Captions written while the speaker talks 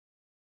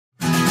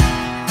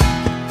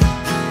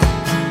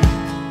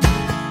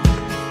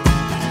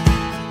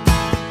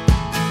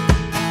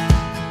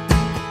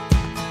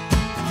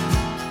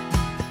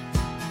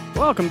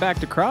Welcome back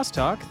to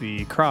Crosstalk,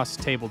 the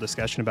cross-table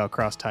discussion about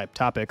cross-type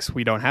topics.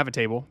 We don't have a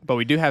table, but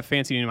we do have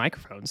fancy new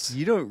microphones.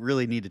 You don't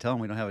really need to tell them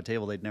we don't have a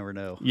table. They'd never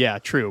know. Yeah,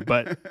 true.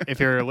 But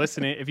if you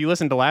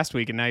listened to last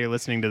week and now you're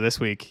listening to this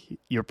week,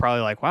 you're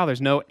probably like, wow,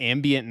 there's no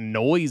ambient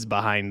noise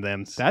behind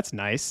them. That's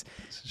nice.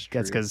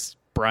 That's because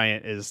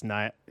Brian's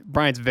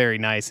very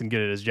nice and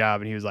good at his job.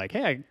 And he was like,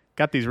 hey, I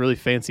got these really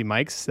fancy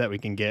mics that we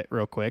can get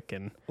real quick.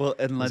 And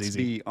let's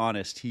be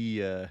honest,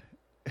 he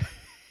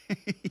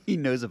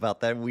knows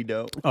about that and we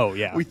don't. Oh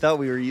yeah. We thought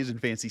we were using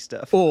fancy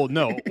stuff. Oh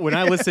no. When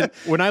I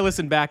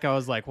listened back, I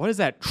was like, what is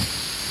that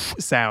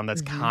sound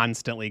that's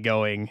constantly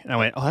going? And I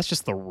went, oh, that's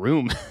just the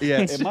room.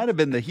 Yeah, it might have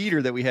been the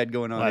heater that we had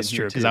going on. That's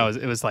true, because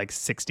it was like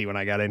 60 when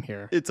I got in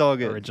here. It's all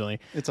good. Originally.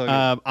 It's all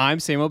good.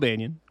 I'm Sam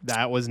O'Banion.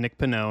 That was Nick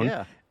Pannone.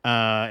 Yeah.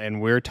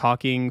 And we're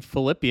talking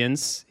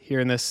Philippians here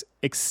in this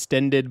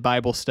extended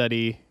Bible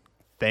study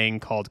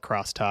thing called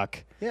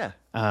Crosstalk. Yeah.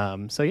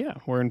 So yeah,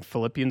 we're in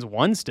Philippians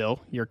 1 still.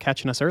 You're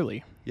catching us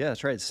early. Yeah,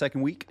 that's right.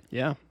 Second week.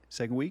 Yeah.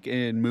 Second week,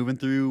 and moving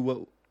through what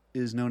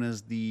is known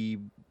as the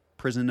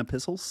prison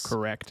epistles.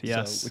 Correct,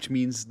 yes. So, which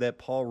means that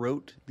Paul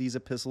wrote these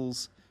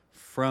epistles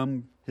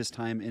from his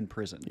time in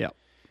prison. Yeah.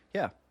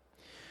 Yeah.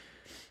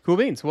 Cool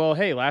beans. Well,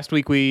 hey, last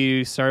week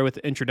we started with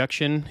the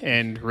introduction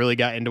and really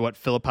got into what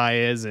Philippi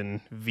is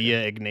and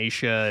Via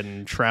Ignatia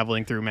and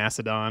traveling through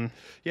Macedon.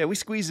 Yeah, we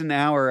squeezed an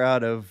hour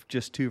out of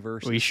just 2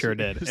 verses. We sure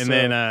did. And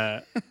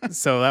then,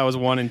 so that was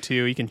 1 and 2.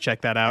 You can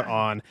check that out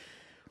on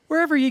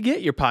wherever you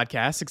get your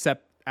podcasts,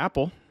 except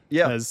Apple.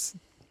 Yeah. Because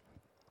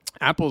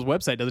Apple's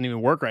website doesn't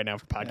even work right now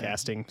for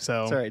podcasting.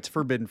 So it's all right. It's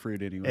forbidden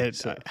fruit anyway.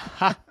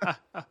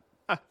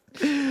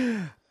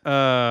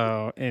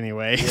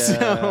 Anyway. Yeah,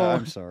 so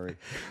I'm sorry.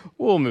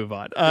 We'll move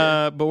on.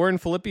 But we're in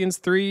Philippians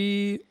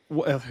 1,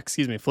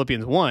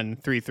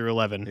 3 through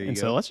 11. And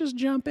so let's just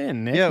jump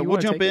in. Nick, we'll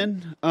jump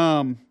in.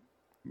 I'll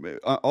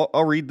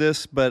read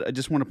this, but I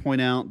just want to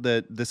point out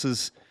that this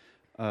is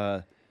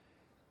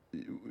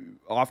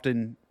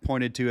often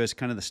pointed to as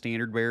kind of the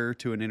standard bearer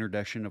to an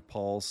introduction of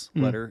Paul's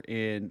letters.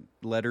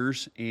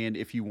 And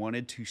if you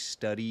wanted to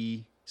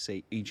study,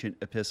 say, ancient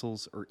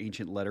epistles or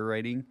ancient letter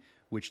writing,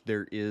 which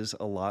there is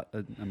a lot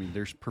of,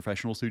 there's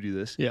professionals who do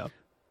this. Yeah.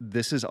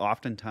 This is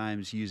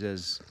oftentimes used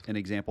as an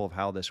example of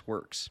how this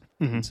works.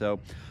 Mm-hmm. And so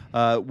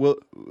we'll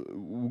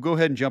go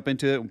ahead and jump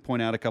into it and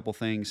point out a couple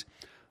things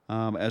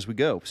as we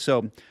go.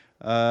 So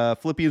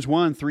Philippians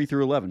 1, 3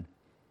 through 11.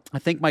 I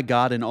thank my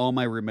God in all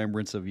my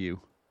remembrance of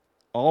you,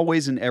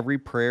 always in every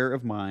prayer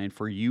of mine,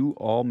 for you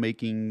all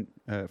making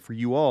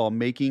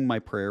my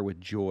prayer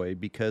with joy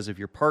because of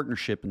your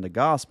partnership in the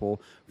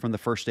gospel from the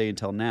first day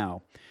until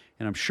now.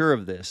 And I'm sure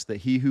of this,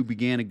 that he who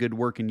began a good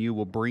work in you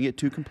will bring it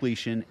to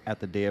completion at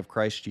the day of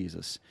Christ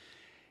Jesus.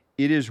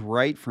 It is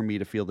right for me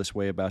to feel this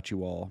way about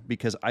you all,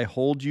 because I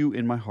hold you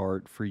in my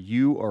heart, for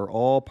you are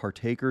all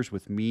partakers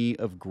with me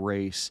of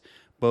grace,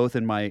 both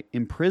in my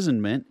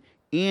imprisonment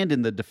and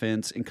in the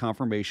defense and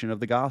confirmation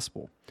of the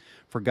gospel.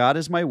 For God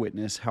is my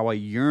witness, how I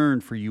yearn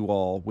for you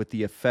all with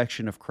the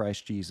affection of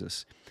Christ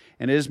Jesus.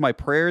 And it is my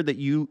prayer that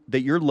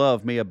your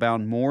love may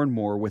abound more and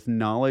more with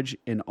knowledge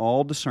and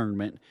all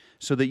discernment,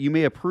 so that you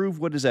may approve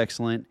what is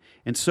excellent,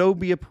 and so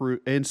be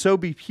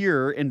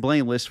pure and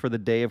blameless for the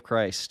day of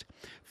Christ,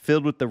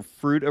 filled with the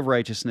fruit of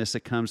righteousness that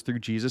comes through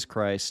Jesus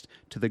Christ,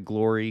 to the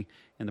glory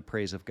and the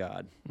praise of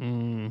God.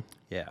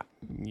 Yeah.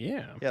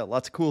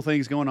 Lots of cool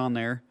things going on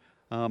there.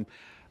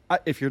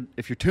 If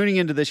you're tuning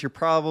into this, you're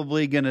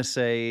probably going to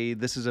say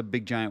this is a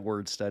big giant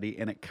word study,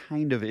 and it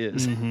kind of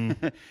is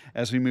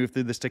as we move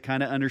through this to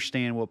kind of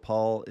understand what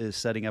Paul is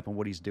setting up and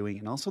what he's doing,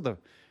 and also the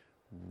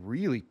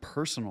really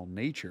personal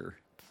nature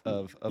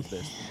of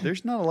this.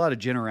 There's not a lot of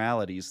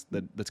generalities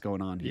that's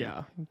going on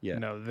here. Yeah.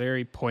 No,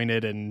 very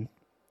pointed and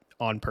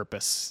on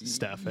purpose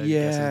stuff. I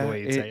guess is the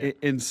way you'd say it.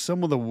 And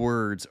some of the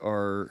words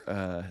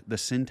are the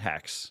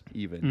syntax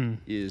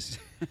even is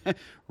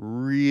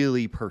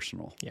really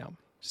personal. Yeah.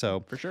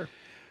 So for sure.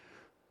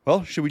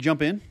 Well, should we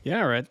jump in?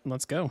 Yeah, all right.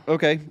 Let's go.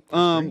 Okay.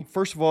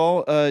 First of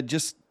all,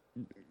 just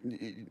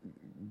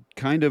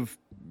kind of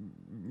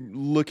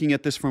looking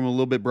at this from a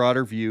little bit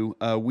broader view,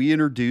 we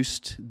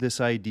introduced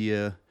this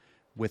idea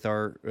with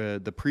our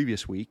the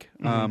previous week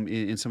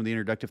in some of the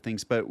introductive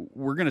things, but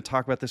we're going to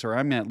talk about this, or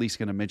I'm at least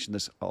going to mention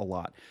this a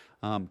lot.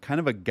 Kind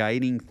of a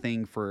guiding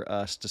thing for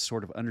us to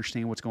sort of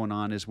understand what's going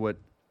on is what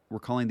we're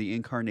calling the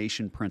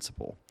incarnation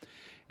principle,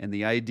 and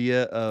the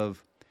idea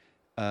of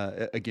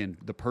again,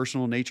 the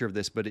personal nature of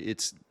this, but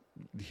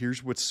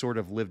here's what's sort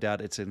of lived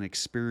out. It's an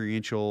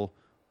experiential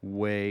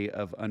way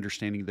of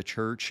understanding the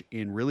church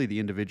and really the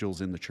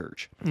individuals in the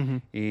church,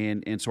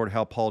 and sort of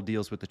how Paul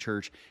deals with the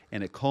church,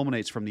 and it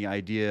culminates from the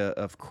idea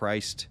of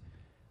Christ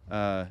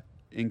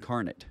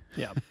incarnate.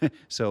 Yeah.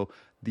 So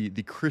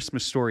the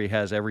Christmas story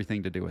has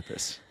everything to do with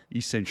this,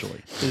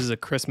 essentially. This is a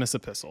Christmas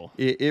epistle.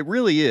 It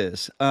really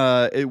is.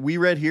 We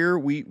read here,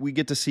 we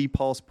get to see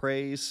Paul's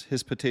praise,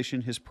 his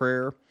petition, his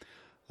prayer.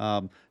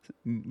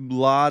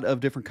 Lot of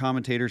different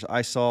commentators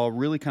I saw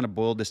really kind of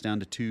boiled this down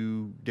to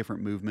 2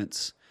 different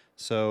movements.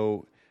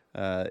 So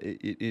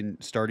in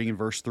starting in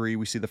verse 3,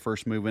 we see the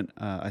first movement,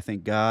 I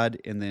thank God,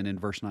 and then in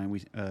verse 9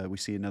 we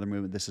see another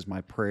movement. This is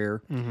my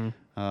prayer,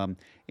 and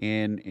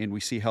we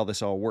see how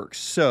this all works.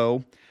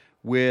 So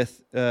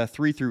with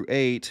 3 through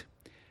 8,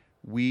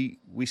 we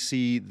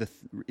see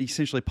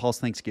essentially Paul's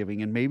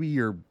thanksgiving, and maybe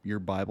your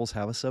Bibles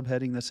have a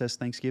subheading that says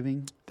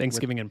Thanksgiving.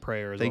 Thanksgiving and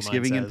prayer.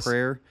 Thanksgiving and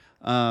prayer,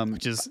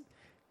 which is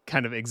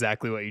kind of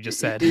exactly what you just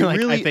said. It like,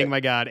 really, I thank my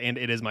God, and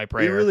it is my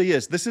prayer. It really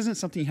is. This isn't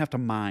something you have to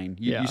mine.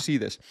 You see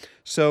this.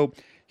 So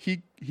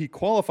he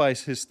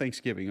qualifies his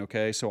thanksgiving,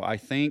 okay? So I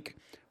thank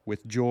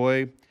with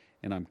joy,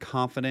 and I'm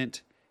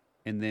confident,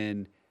 and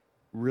then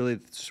really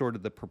sort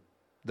of the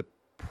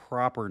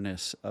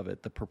properness of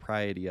it, the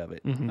propriety of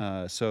it.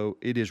 So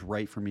it is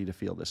right for me to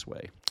feel this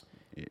way.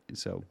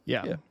 So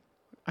yeah.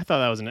 I thought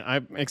that was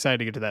I'm excited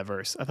to get to that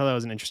verse. I thought that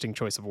was an interesting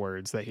choice of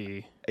words that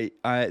he.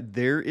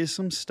 There is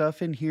some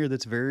stuff in here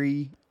that's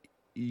very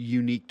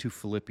unique to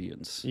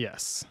Philippians.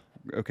 Yes.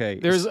 Okay.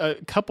 There's a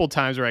couple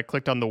times where I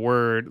clicked on the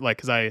word, like,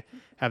 because I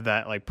have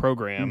that like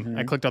program.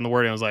 I clicked on the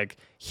word and it was like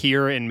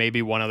here and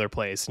maybe one other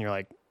place, and you're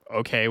like,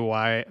 okay,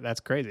 why? That's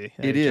crazy.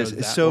 It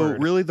is. So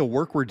really the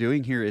work we're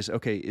doing here is,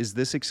 okay, is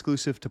this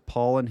exclusive to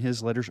Paul and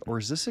his letters, or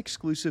is this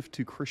exclusive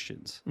to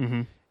Christians?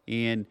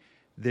 And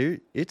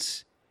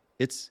it's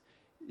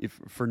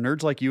for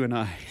nerds like you and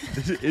I,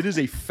 it is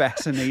a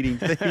fascinating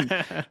thing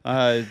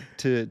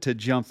to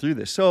jump through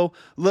this. So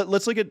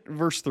let's look at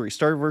verse 3.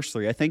 Start at verse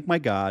 3. I thank my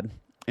God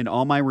in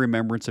all my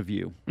remembrance of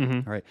you.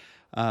 All right.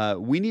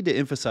 We need to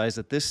emphasize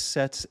that this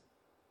sets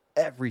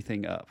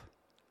everything up.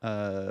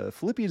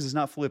 Philippians is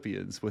not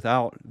Philippians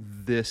without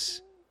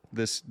this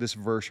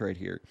verse right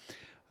here.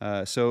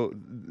 So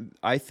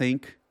I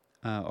think,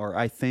 or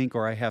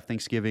I have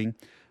thanksgiving.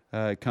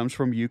 Comes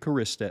from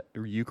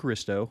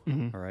Eucharisto.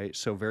 All right,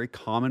 so very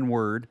common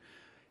word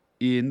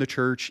in the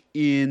church,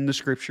 in the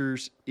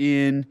scriptures,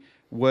 in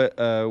what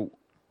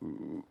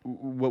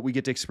we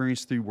get to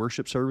experience through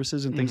worship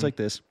services and things like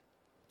this.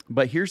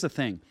 But here's the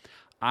thing: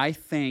 I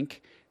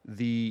think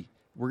we're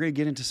going to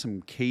get into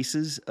some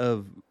cases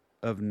of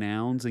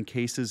nouns and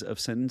cases of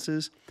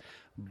sentences,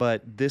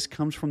 but this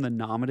comes from the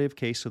nominative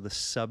case, so the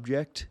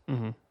subject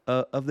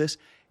of this,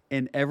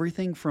 and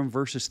everything from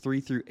verses 3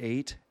 through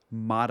 8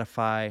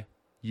 modify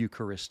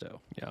Eucharisto.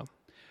 Yeah.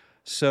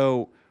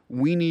 So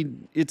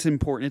it's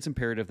important, it's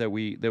imperative that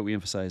we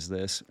emphasize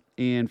this.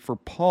 And for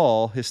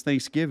Paul, his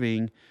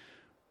thanksgiving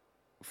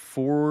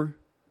for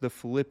the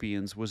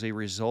Philippians was a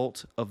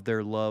result of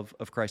their love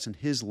of Christ and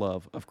his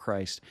love of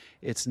Christ.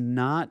 It's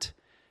not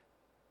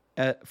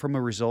from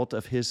a result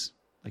of his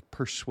like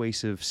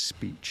persuasive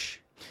speech.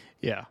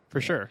 Yeah,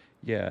 for sure.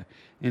 Yeah.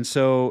 And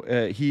so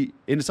and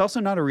it's also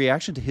not a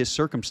reaction to his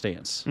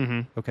circumstance.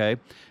 Okay.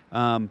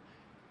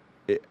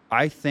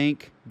 I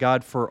thank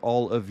God for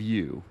all of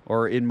you,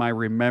 or in my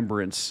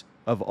remembrance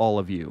of all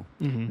of you.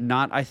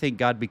 Not I thank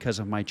God because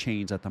of my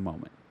chains at the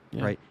moment,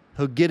 right?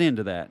 He'll get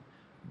into that.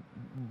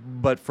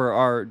 But for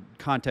our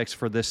context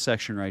for this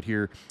section right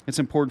here, it's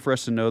important for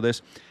us to know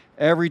this.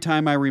 Every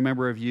time I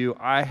remember of you,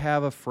 I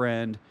have a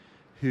friend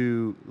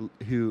who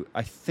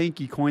I think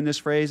he coined this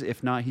phrase.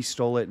 If not, he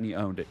stole it and he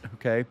owned it,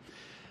 okay?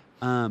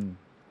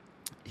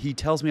 He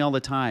tells me all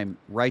the time,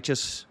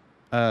 righteous,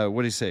 what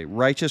did he say?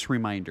 Righteous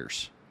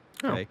reminders.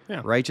 Okay? Oh,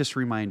 yeah. Righteous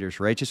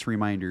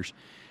reminders.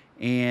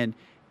 And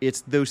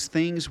it's those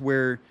things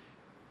where,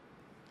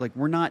 like,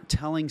 we're not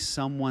telling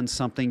someone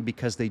something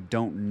because they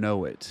don't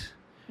know it.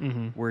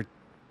 We're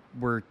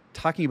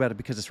talking about it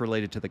because it's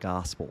related to the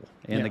gospel.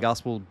 And the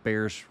gospel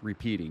bears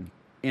repeating.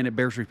 And it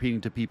bears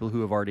repeating to people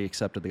who have already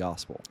accepted the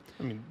gospel.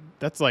 I mean,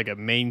 that's like a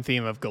main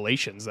theme of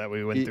Galatians that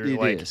we went through. It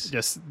like, is.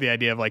 Just the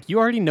idea of like, you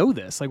already know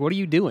this. Like, what are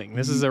you doing?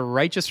 This is a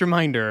righteous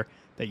reminder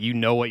that you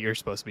know what you're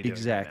supposed to be doing.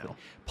 Exactly. Right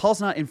now.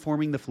 Paul's not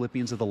informing the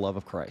Philippians of the love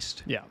of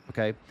Christ. Yeah.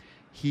 Okay.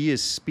 He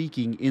is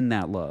speaking in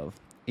that love.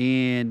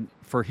 And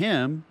for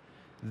him,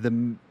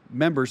 the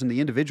members and the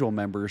individual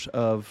members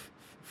of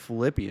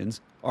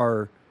Philippians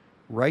are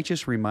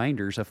righteous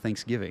reminders of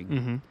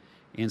thanksgiving.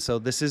 And so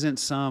this isn't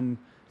some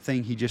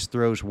thing he just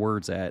throws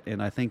words at.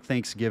 And I think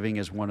Thanksgiving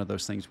is one of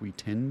those things we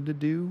tend to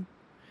do.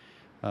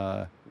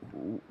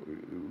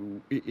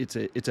 It's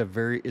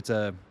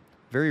a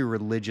very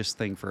religious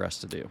thing for us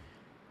to do.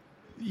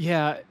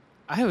 Yeah,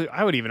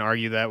 I would even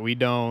argue that we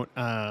don't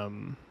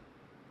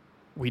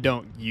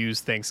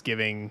use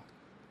Thanksgiving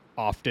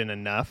often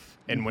enough,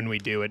 and when we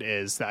do, it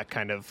is that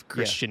kind of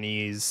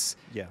Christianese.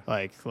 Yeah.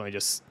 Like, let me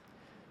just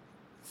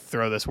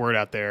throw this word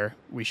out there.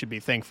 We should be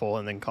thankful,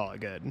 and then call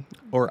it good.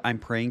 Or I'm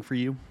praying for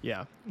you.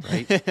 Yeah.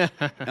 Right.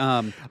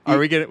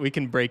 We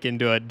can break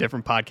into a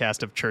different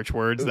podcast of church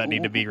words that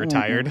need to be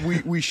retired.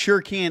 We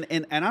sure can,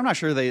 and I'm not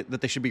sure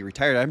that they should be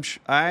retired.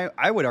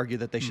 I would argue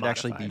that they should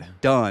actually be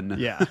done.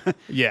 Yeah,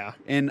 yeah.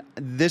 And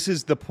this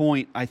is the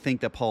point I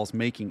think that Paul's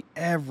making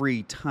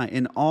every time.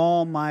 In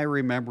all my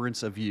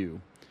remembrance of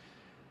you,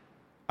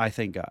 I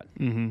thank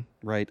God.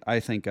 Right? I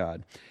thank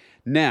God.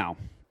 Now,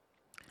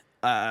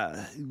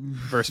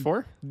 Verse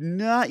 4?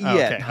 Not Oh,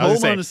 yet. okay.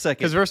 Hold on a second.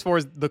 Because verse 4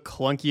 is the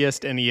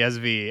clunkiest in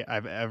ESV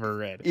I've ever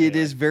read. It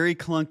is very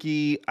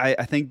clunky.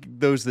 I think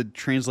those that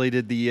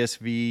translated the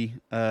ESV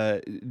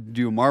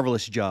do a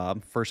marvelous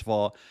job, first of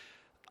all.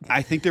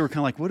 I think they were kind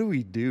of like, what do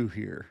we do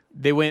here?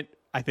 They went,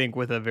 I think,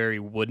 with a very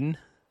wooden.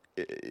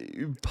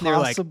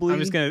 Possibly. Like, I'm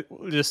just going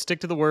to stick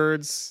to the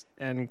words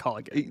and call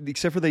it good.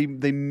 Except for they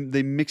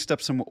mixed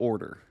up some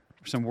order.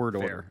 Some word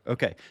order.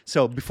 Okay.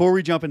 So before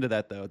we jump into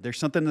that, though, there's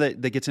something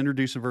that gets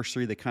introduced in verse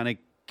 3 that kind of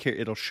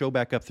it'll show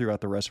back up throughout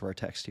the rest of our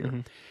text here.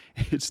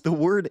 Mm-hmm. It's the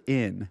word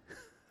in.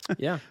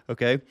 Yeah.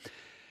 Okay.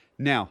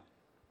 Now,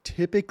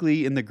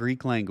 typically in the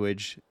Greek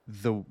language,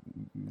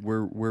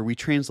 where we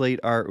translate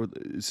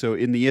so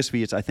in the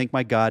ESV, it's I thank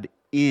my God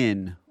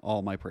in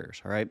all my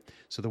prayers. All right.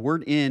 So the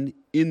word in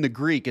the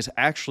Greek is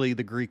actually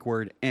the Greek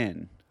word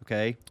en.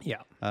 Okay.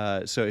 Yeah.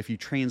 So if you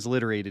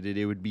transliterated it,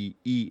 it would be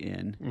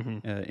en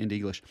into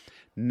English.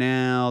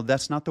 Now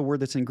that's not the word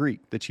that's in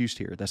Greek that's used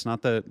here. That's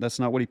not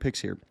what he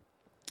picks here.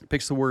 He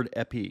picks the word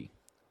epi.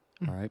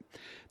 All right.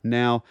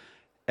 Now,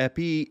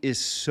 epi is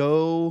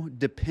so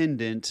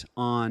dependent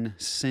on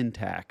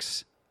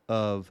syntax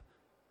of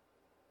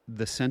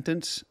the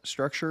sentence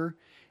structure,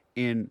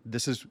 and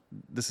this is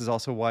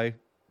also why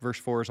verse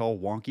 4 is all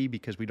wonky,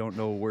 because we don't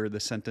know where the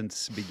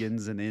sentence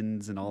begins and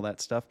ends and all that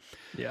stuff.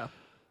 Yeah.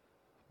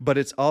 But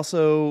it's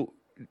also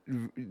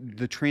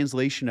the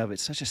translation of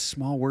it's such a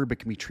small word, but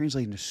can be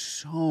translated into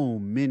so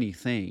many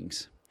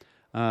things.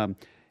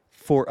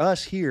 For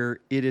us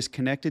here, it is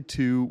connected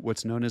to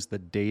what's known as the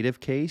dative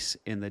case,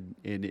 and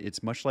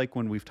it's much like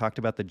when we've talked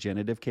about the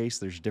genitive case.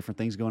 There's different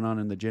things going on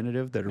in the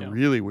genitive that are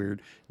really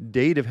weird.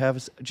 Dative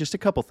has just a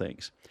couple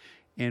things.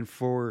 And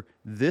for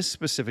this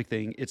specific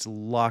thing, it's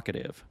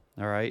locative,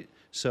 all right?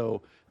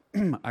 So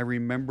I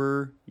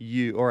remember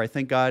you, or I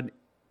thank God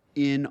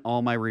in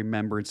all my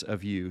remembrance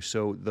of you.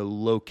 So the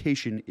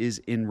location is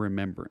in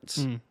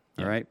remembrance,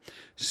 all right?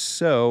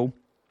 So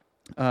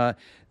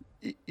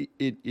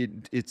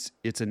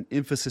it's an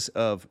emphasis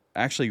of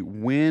actually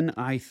when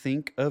I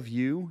think of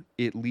you,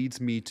 it leads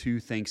me to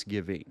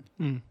thanksgiving.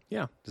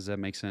 Yeah. Does that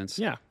make sense?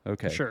 Yeah.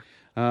 Okay. Sure.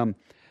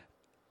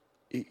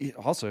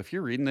 Also, if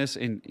you're reading this,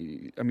 and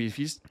I mean, if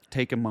you just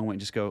take a moment and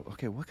just go,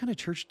 okay, what kind of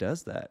church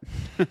does that?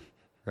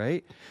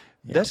 Right?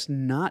 Yeah. That's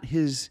not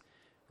his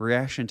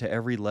reaction to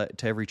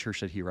every church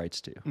that he writes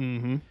to.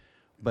 Mm-hmm.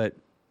 But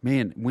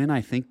man, when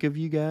I think of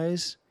you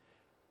guys,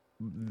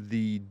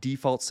 the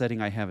default setting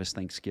I have is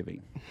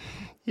Thanksgiving.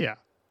 Yeah.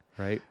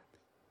 Right?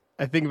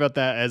 I think about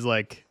that as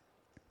like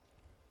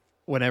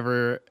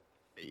whenever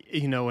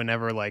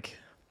like,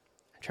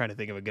 I'm trying to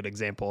think of a good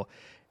example.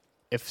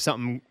 If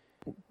something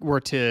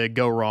were to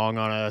go wrong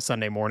on a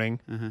Sunday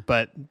morning,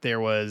 but there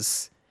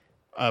was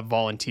a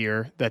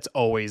volunteer that's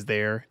always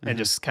there and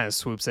just kind of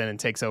swoops in and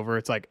takes over,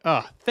 it's like,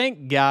 oh,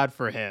 thank God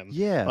for him.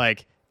 Yeah.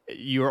 Like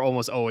you're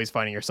almost always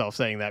finding yourself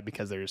saying that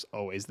because there's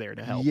always there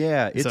to help.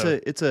 Yeah,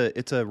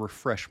 it's a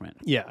refreshment.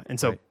 Yeah, and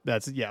so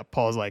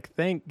Paul's like,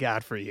 thank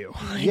God for you.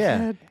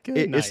 Yeah,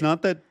 good night. It's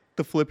not that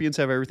the Philippians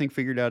have everything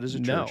figured out as a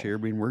church here.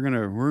 I mean, we're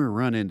gonna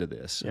run into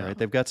this. Yeah. Right?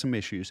 They've got some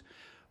issues,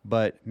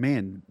 but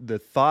man, the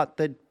thought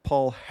that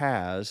Paul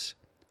has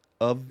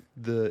of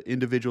the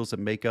individuals that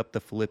make up the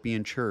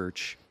Philippian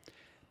church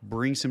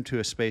brings him to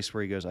a space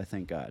where he goes, I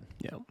thank God.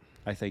 Yeah,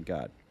 I thank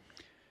God.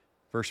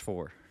 Verse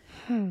 4.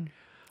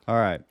 All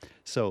right.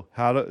 So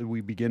how do we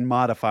begin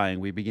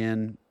modifying? We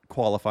begin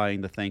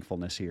qualifying the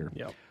thankfulness here.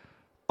 Yep.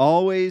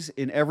 Always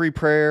in every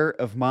prayer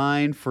of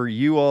mine for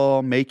you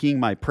all, making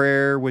my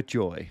prayer with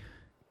joy.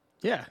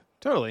 Yeah,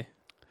 totally.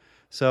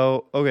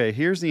 So, okay,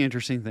 here's the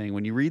interesting thing.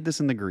 When you read this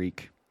in the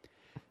Greek,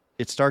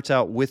 it starts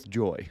out with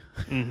joy.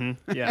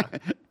 Mm-hmm. Yeah.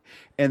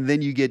 And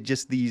then you get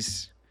just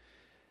these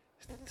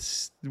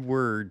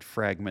word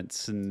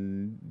fragments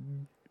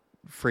and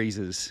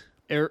phrases.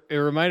 It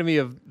reminded me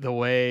of the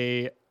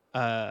way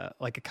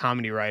like a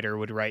comedy writer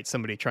would write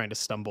somebody trying to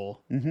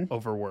stumble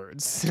over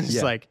words.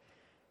 It's like,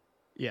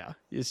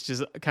 it's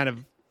just kind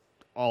of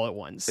all at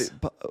once.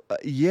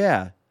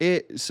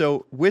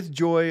 So with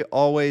joy,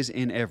 always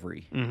in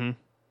every. Mm-hmm.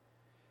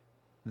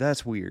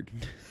 That's weird.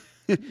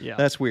 Yeah.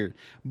 That's weird.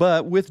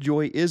 But with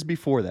joy is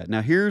before that.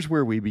 Now, here's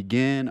where we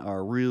begin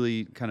our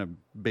really kind of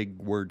big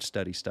word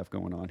study stuff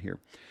going on here.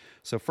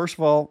 So first of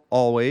all,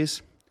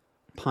 always,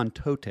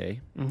 pantote,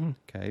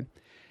 okay?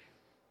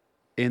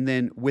 And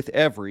then with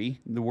every,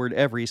 the word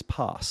every is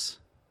pas.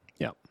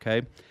 Yeah.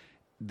 Okay?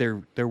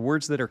 They're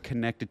words that are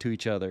connected to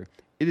each other.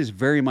 It is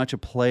very much a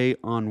play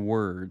on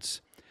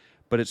words,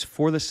 but it's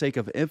for the sake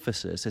of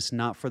emphasis. It's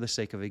not for the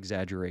sake of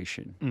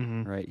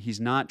exaggeration, right? He's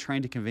not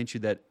trying to convince you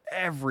that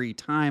every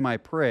time I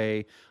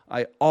pray,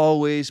 I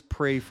always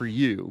pray for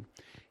you.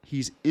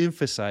 He's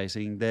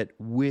emphasizing that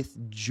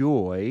with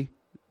joy,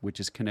 which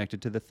is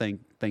connected to the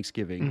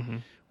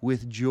Thanksgiving,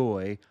 with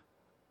joy,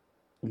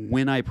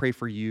 when I pray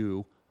for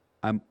you,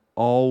 I'm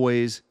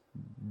always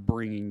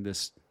bringing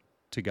this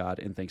to God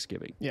in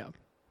thanksgiving. Yeah.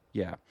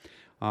 Yeah.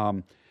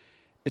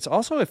 It's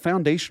also a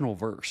foundational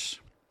verse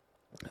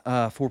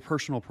for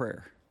personal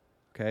prayer.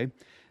 Okay.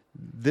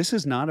 This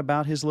is not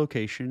about his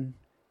location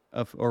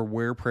of or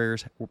where prayer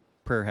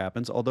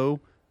happens, although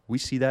we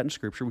see that in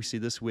Scripture. We see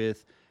this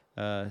with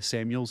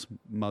Samuel's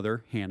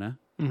mother, Hannah,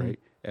 right?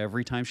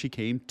 Every time she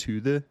came to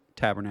the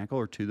tabernacle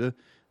or to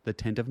the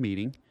tent of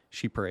meeting,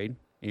 she prayed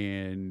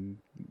and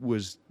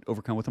was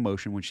overcome with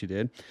emotion when she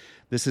did.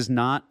 This is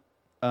not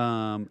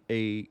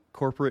a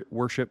corporate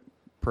worship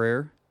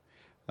prayer,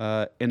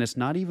 and it's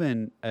not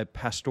even a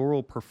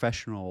pastoral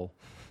professional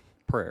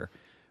prayer,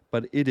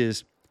 but it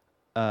is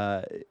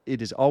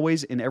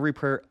always in every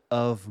prayer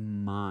of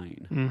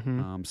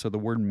mine. So the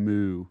word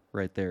 "mu"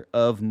 right there,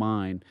 of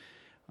mine.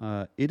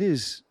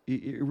 It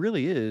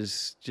really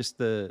is just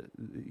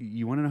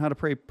you want to know how to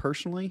pray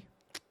personally?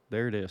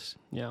 There it is.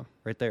 Yeah.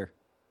 Right there.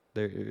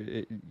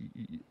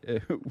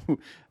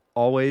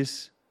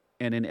 Always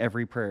and in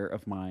every prayer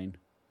of mine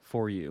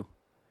for you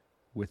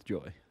with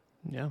joy.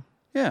 Yeah.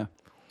 Yeah.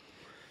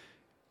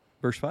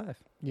 Verse 5.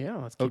 Yeah,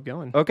 let's keep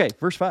going. Okay,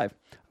 verse 5.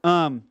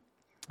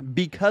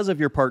 Because of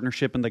your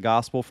partnership in the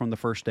gospel from the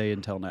first day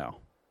until now.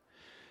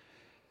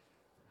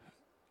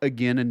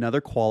 Again, another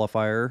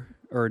qualifier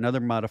or another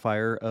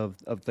modifier of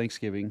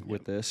Thanksgiving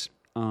with this.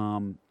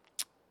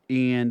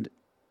 And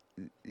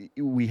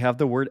we have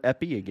the word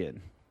epi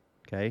again.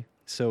 Okay.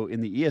 So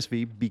in the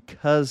ESV,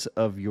 because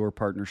of your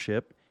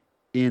partnership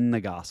in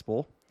the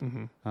gospel,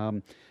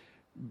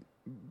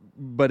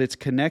 but it's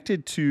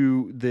connected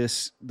to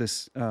this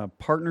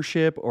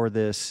partnership or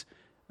this,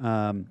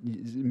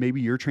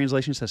 maybe your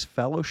translation says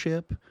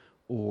fellowship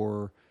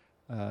or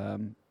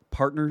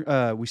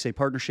partner. We say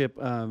partnership,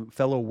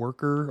 fellow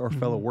worker or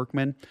fellow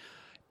workman.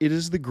 It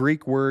is the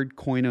Greek word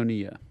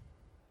koinonia.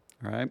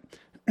 All right.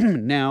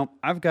 Now,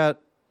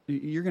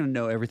 you're going to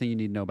know everything you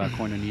need to know about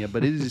koinonia,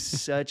 but it is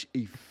such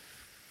a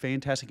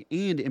fantastic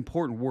and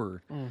important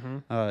word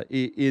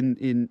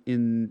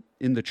in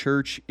the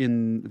church,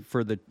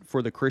 for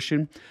the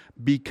Christian,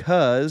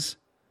 because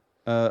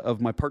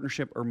of my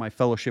partnership or my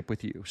fellowship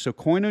with you. So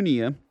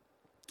koinonia,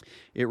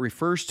 it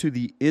refers to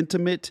the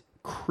intimate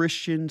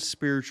Christian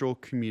spiritual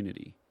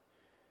community,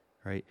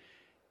 right?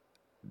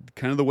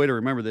 Kind of the way to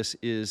remember this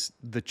is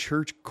the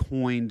church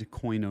coined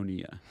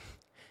koinonia.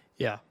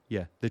 Yeah.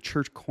 Yeah, the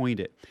church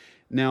coined it.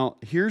 Now,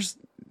 here's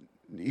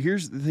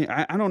the thing.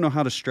 I don't know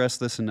how to stress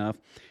this enough.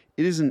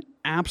 It is an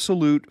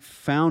absolute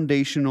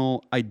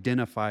foundational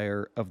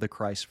identifier of the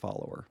Christ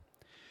follower.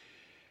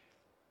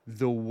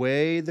 The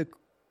way the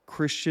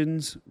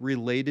Christians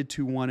related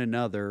to one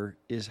another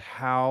is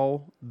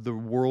how the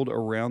world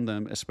around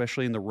them,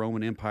 especially in the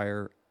Roman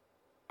Empire,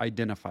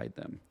 identified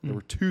them. There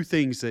were two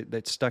things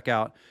that stuck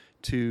out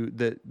to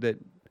that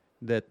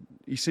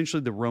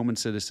essentially the Roman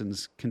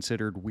citizens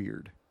considered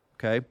weird.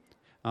 Okay,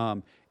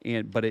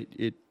 but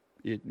it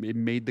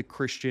made the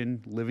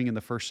Christian living in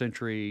the first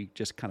century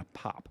just kind of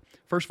pop.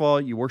 First of all,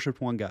 you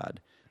worshiped one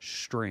God.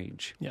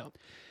 Strange. Yeah.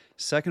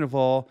 Second of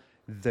all,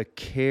 the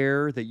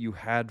care that you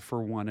had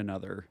for one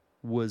another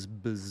was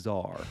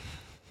bizarre.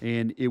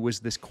 And it was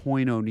this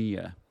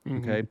koinonia.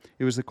 Okay?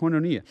 It was the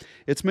koinonia.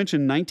 It's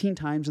mentioned 19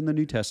 times in the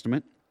New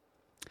Testament.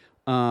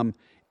 And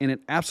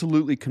it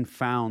absolutely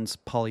confounds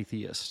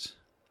polytheists.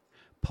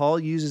 Paul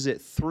uses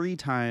it 3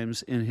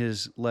 times in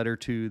his letter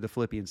to the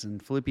Philippians,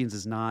 and Philippians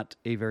is not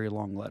a very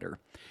long letter.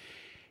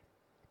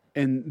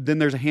 And then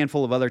there's a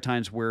handful of other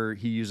times where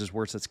he uses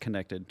words that's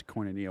connected to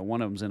koinonia.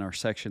 One of them's in our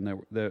section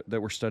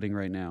that we're studying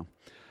right now.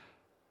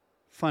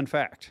 Fun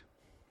fact.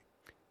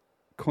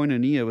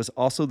 Koinonia was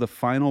also the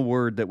final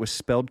word that was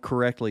spelled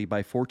correctly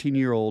by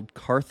 14-year-old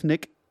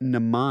Karthnik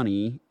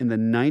Namani in the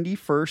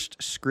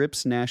 91st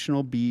Scripps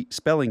National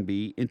Spelling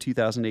Bee in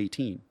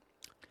 2018.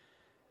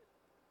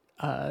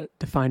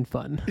 Define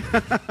fun. He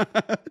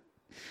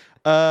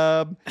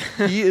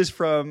is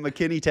from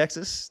McKinney,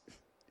 Texas.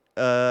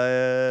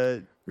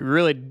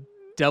 Really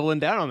doubling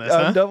down on this,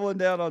 I'm doubling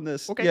down on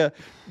this. Okay. Yeah.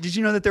 Did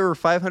you know that there were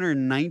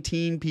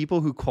 519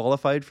 people who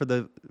qualified for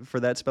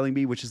that spelling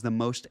bee, which is the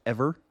most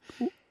ever?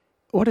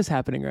 What is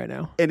happening right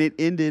now? And it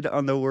ended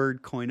on the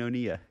word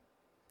koinonia.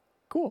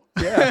 Cool.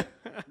 Yeah.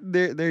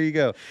 There you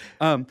go.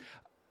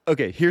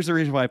 Okay, here's the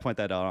reason why I point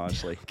that out,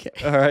 honestly. Okay.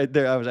 All right,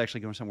 I was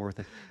actually going somewhere with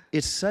it.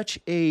 It's such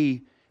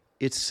a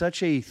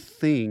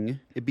thing.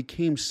 It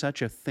became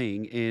such a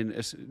thing, and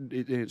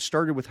it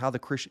started with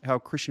how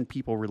Christian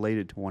people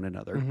related to one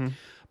another.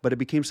 But it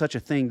became such a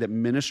thing that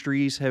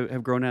ministries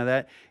have grown out of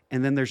that.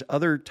 And then there's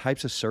other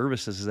types of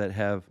services that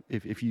have,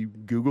 if you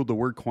Google the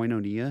word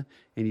koinonia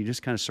and you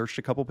just kind of searched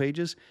a couple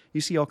pages,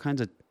 you see all kinds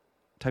of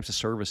types of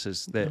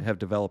services that have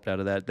developed out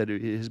of that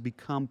it has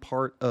become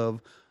part of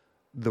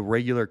the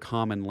regular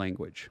common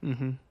language.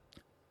 And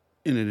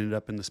it ended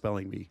up in the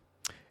spelling bee.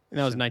 And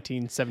that was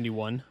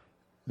 1971.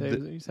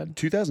 You said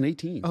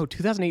 2018. Oh,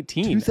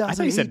 2018. 2018. I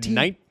thought you said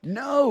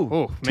No.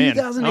 Oh man, 2018.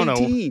 I don't know.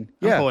 Yeah.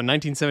 I'm pulling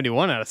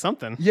 1971 out of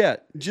something. Yeah.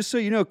 Just so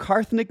you know,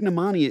 Karthnik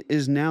Namani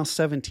is now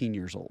 17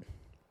 years old.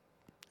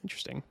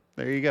 Interesting.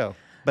 There you go.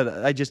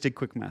 But I just did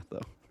quick math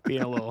though.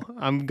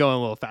 I'm going a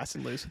little fast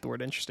and loose with the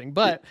word interesting,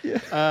 but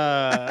it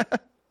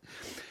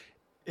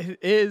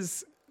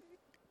is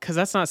because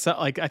that's not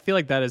I feel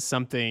like that is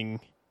something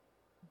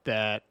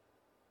that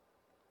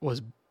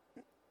was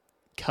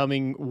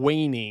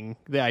waning,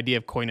 the idea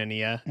of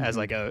koinonia as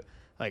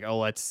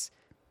let's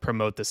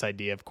promote this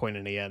idea of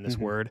koinonia and this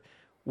word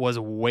was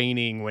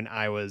waning when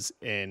I was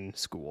in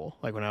school,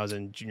 like when I was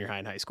in junior high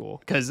and high school.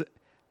 Because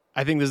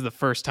I think this is the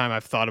first time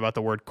I've thought about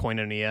the word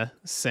koinonia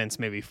since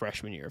maybe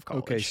freshman year of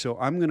college. Okay, so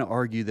I'm going to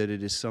argue that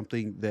it is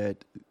something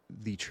that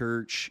the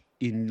church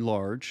in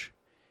large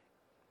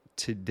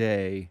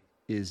today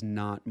is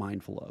not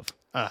mindful of.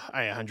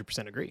 I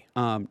 100% agree.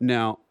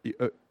 Now,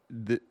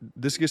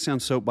 this gonna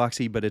sound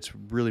soapboxy, but it's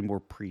really more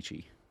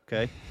preachy.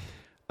 Okay,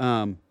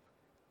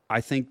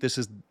 I think this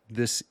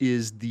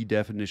is the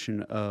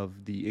definition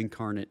of the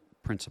incarnate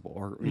principle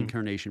or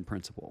incarnation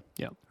principle.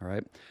 Yeah. All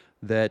right,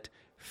 that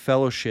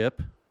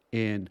fellowship,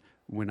 and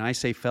when I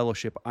say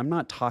fellowship, I'm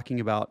not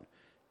talking about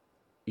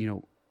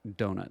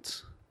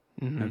donuts.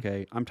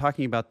 Okay, I'm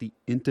talking about the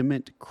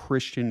intimate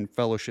Christian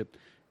fellowship,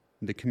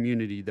 the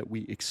community that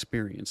we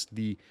experience,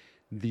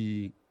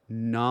 the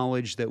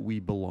knowledge that we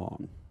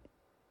belong.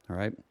 All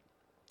right,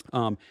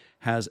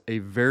 has a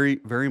very,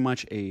 very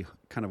much a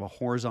kind of a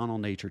horizontal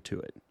nature to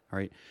it. All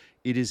right,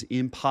 it is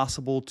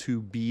impossible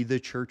to be the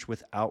church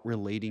without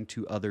relating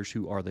to others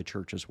who are the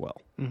church as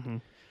well.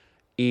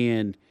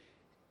 And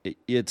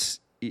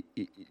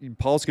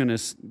Paul's going to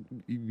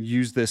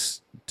use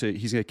this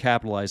he's going to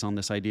capitalize on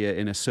this idea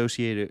and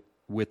associate it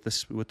with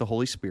the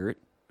Holy Spirit.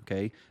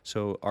 Okay,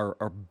 so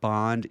our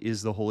bond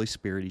is the Holy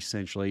Spirit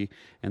essentially,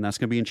 and that's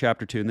going to be in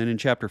chapter 2. And then in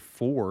chapter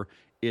 4,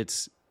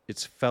 it's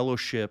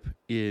fellowship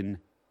in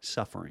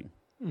suffering,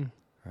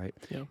 right?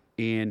 Yeah.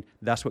 And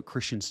that's what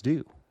Christians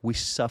do. We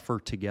suffer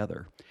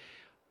together.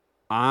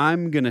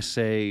 I'm going to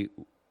say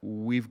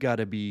we've got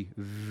to be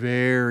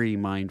very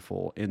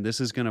mindful, and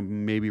this is going to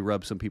maybe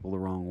rub some people the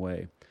wrong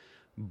way,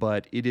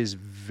 but it is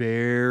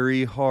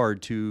very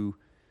hard to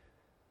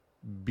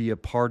be a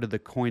part of the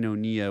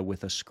koinonia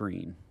with a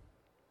screen.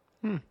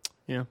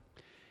 Yeah.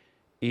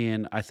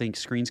 And I think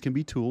screens can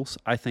be tools.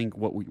 I think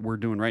what we're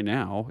doing right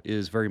now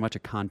is very much a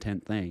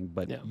content thing,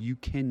 but you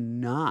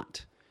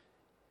cannot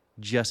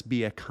just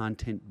be a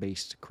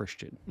content-based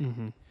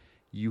Christian.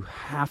 You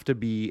have to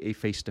be a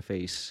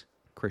face-to-face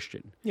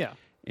Christian. Yeah.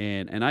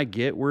 And I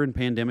get we're in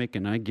pandemic,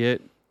 and I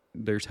get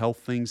there's health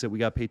things that we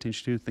got to pay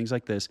attention to, things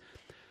like this.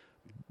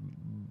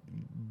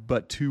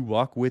 But to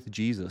walk with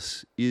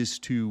Jesus is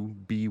to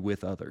be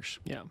with others.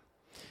 Yeah.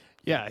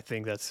 Yeah, I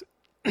think that's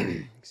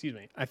excuse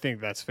me. I think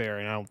that's fair,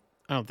 and I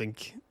don't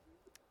think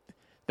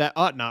that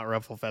ought not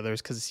ruffle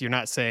feathers, because you're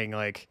not saying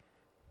like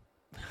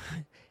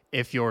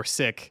if you're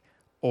sick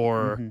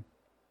or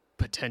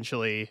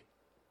potentially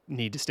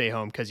need to stay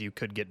home because you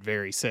could get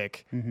very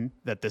sick,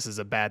 that this is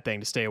a bad thing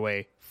to stay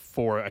away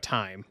for a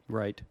time.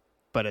 Right.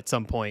 But at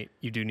some point,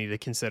 you do need to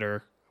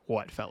consider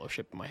what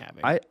fellowship am I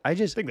having. I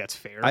just think that's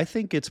fair. I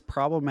think it's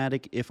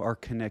problematic if our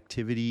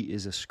connectivity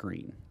is a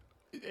screen.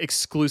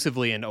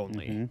 Exclusively and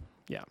only.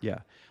 Yeah. Yeah.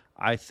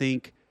 I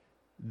think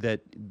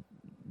that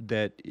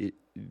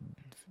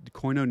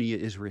koinonia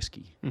is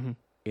risky, and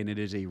it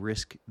is a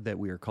risk that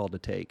we are called to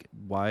take.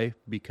 Why?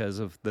 Because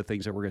of the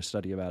things that we're going to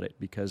study about it.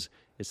 Because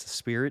it's the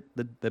Spirit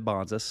that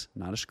bonds us,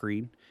 not a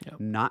screen,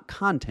 not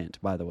content,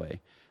 by the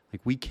way.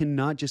 Like, we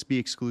cannot just be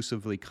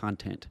exclusively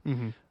content.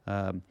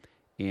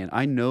 And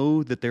I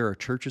know that there are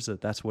churches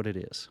that's what it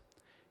is.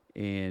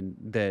 And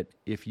that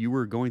if you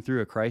were going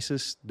through a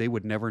crisis, they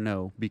would never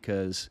know,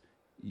 because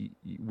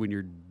when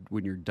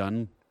you're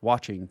done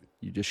watching,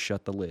 you just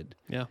shut the lid.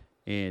 Yeah.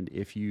 And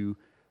if you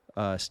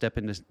step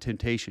into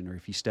temptation, or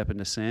if you step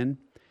into sin,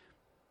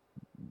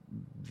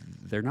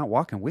 they're not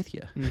walking with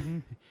you.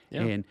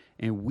 Yeah.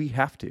 And we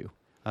have to.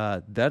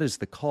 That is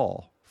the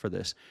call for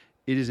this.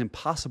 It is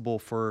impossible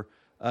for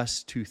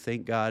us to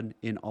thank God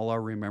in all our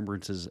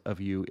remembrances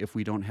of you if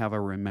we don't have a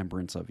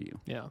remembrance of you.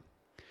 Yeah.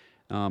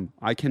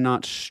 I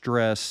cannot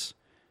stress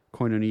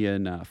koinonia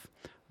enough.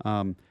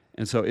 And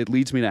so it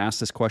leads me to ask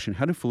this question: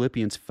 how do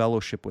Philippians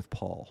fellowship with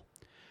Paul?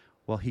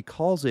 Well, he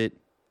calls it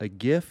a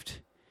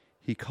gift.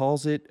 He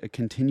calls it a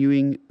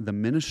continuing the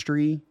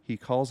ministry. He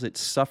calls it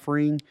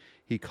suffering.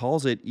 He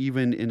calls it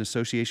even in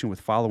association with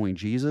following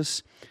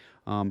Jesus.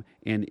 And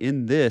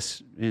in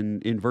this,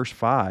 in verse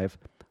 5,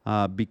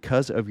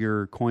 because of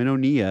your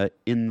koinonia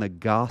in the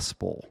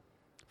gospel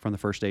from the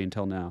first day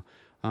until now,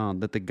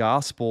 that the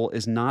gospel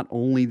is not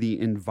only the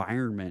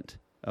environment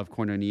of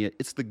koinonia,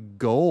 it's the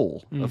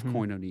goal of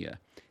koinonia.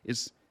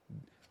 It's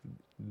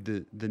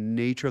the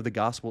nature of the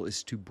gospel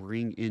is to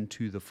bring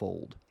into the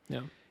fold.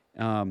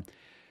 Yeah.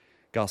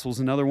 Gospel is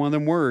another one of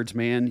them words,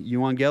 man,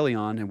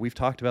 euangelion, and we've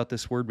talked about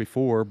this word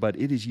before, but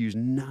it is used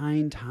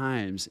 9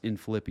 times in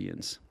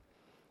Philippians.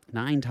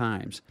 9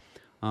 times.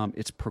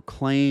 It's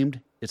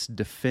proclaimed, it's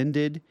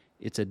defended,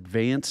 it's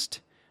advanced.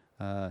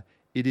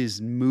 It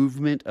is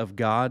movement of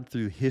God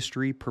through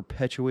history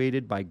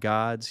perpetuated by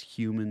God's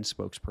human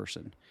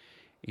spokesperson.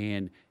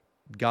 And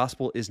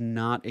Gospel is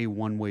not a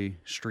one-way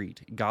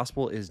street.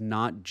 Gospel is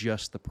not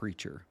just the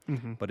preacher,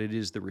 but it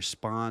is the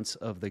response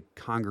of the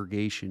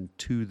congregation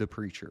to the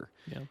preacher.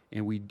 Yeah.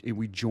 And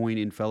we join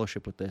in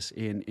fellowship with this,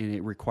 and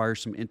it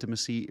requires some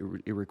intimacy.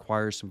 It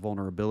requires some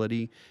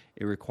vulnerability.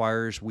 It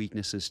requires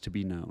weaknesses to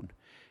be known.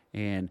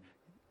 And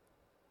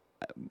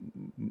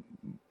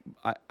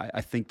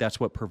I think that's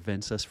what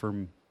prevents us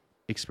from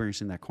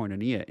experiencing that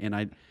koinonia.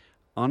 And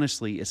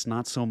honestly, it's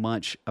not so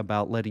much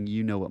about letting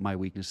you know what my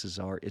weaknesses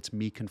are. It's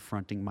me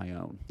confronting my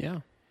own.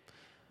 Yeah.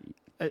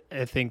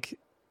 I think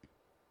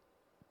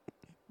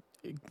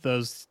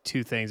those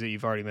two things that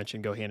you've already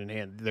mentioned go hand in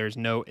hand. There's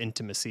no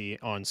intimacy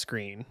on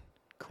screen.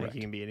 Correct. Like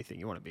you can be anything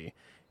you want to be.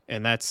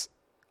 And that's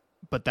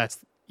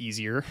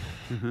easier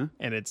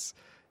and it's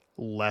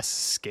less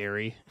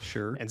scary.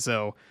 Sure. And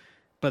so,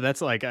 but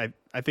that's like, I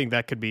think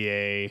that could be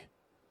a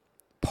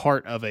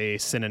part of a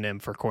synonym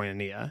for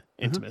koinonia,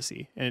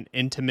 intimacy, an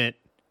intimate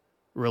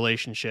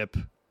relationship,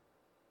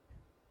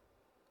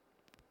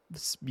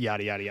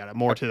 yada, yada, yada,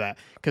 more to that.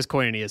 Because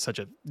koinonia is such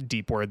a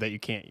deep word that you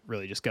can't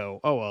really just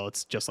go, oh, well,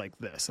 it's just like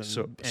this.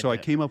 And, So I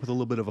came up with a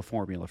little bit of a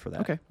formula for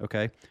that.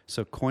 Okay.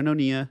 So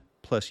koinonia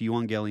plus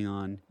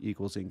euangelion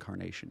equals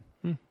incarnation.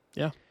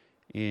 Yeah.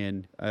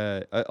 And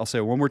I'll say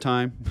it one more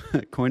time.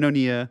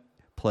 Koinonia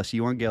plus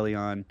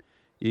euangelion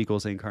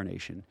equals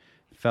incarnation.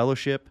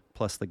 Fellowship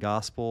plus the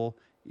gospel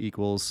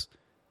equals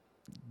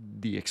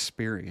the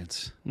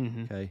experience.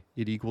 Okay,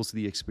 it equals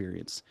the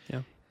experience.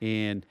 Yeah,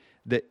 and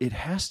that it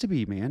has to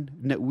be, man.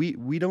 No,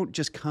 we don't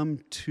just come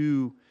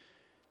to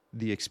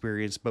the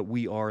experience, but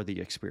we are the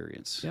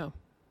experience. Yeah,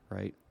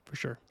 right. For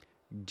sure.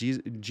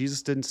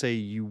 Jesus didn't say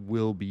you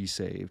will be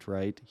saved,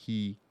 right?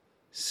 He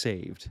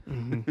saved,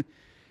 and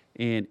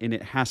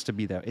it has to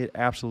be that. It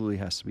absolutely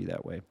has to be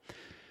that way.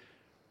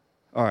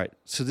 All right,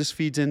 so this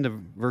feeds into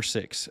verse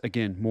 6.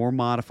 Again, more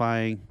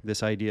modifying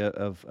this idea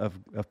of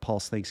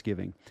Paul's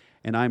thanksgiving.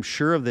 And I'm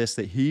sure of this,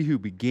 that he who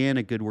began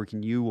a good work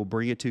in you will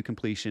bring it to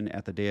completion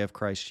at the day of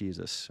Christ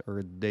Jesus, or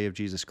the day of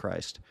Jesus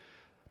Christ.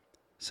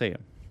 Sam.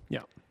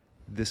 Yeah.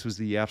 This was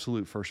the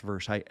absolute first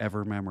verse I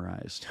ever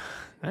memorized.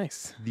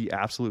 Nice. The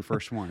absolute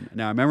first one.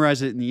 Now, I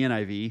memorized it in the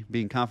NIV,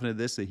 being confident of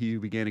this, that he who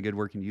began a good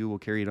work in you will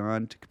carry it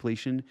on to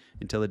completion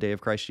until the day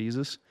of Christ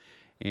Jesus.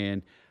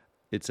 And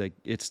it's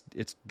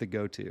the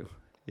go-to.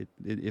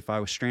 If I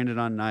was stranded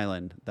on an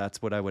island,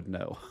 that's what I would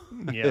know.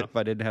 Yeah. If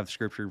I didn't have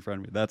scripture in front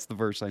of me, that's the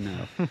verse I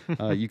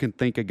know. You can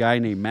thank a guy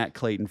named Matt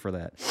Clayton for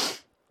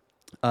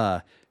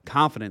that.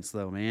 Confidence,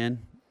 though, man.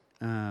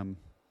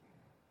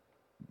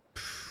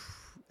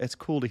 It's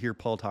cool to hear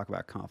Paul talk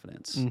about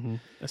confidence.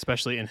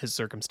 Especially in his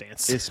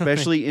circumstance.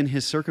 Especially in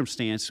his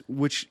circumstance,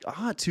 which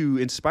ought to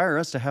inspire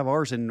us to have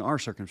ours in our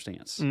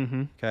circumstance.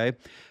 Okay?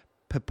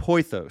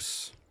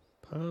 Papoithos.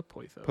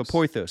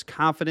 Papoithos.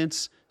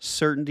 Confidence,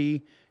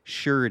 certainty,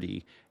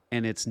 surety,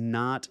 and it's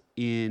not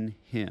in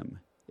him.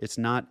 It's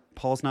not.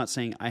 Paul's not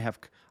saying I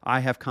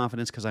have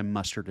confidence because I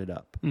mustered it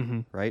up.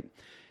 Right?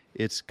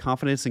 It's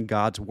confidence in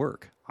God's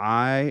work.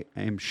 I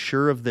am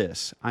sure of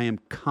this. I am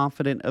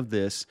confident of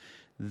this,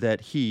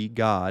 that He,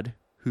 God,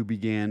 who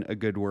began a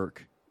good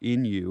work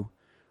in you,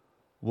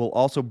 will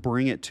also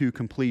bring it to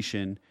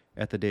completion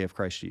at the day of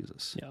Christ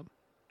Jesus.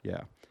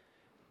 Yeah.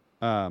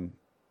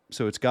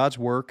 So it's God's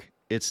work.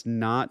 It's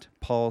not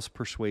Paul's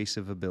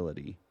persuasive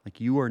ability. Like,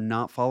 you are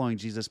not following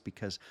Jesus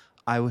because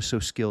I was so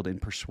skilled in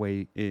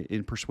persuading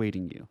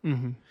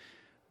you.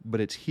 But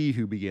it's He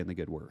who began the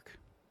good work.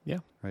 Yeah.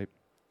 Right?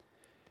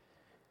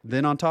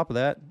 Then on top of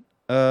that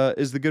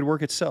is the good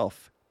work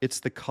itself.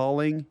 It's the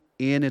calling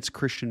and it's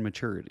Christian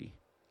maturity.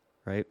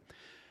 Right?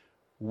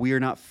 We are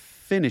not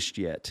finished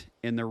yet.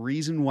 And the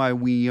reason why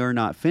we are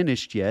not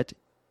finished yet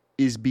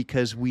is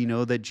because we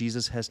know that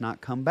Jesus has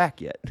not come back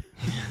yet.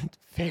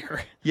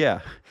 Fair. Yeah.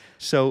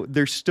 So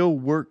there's still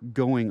work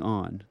going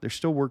on.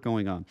 The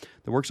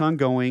work's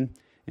ongoing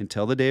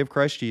until the day of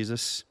Christ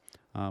Jesus,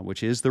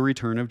 which is the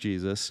return of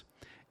Jesus.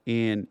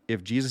 And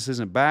if Jesus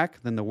isn't back,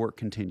 then the work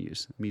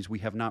continues. It means we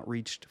have not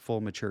reached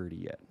full maturity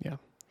yet. Yeah.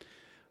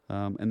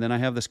 And then I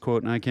have this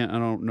quote, and I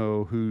don't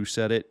know who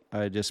said it.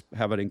 I just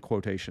have it in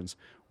quotations.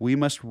 We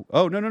must.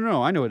 Oh,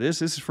 no. I know it is.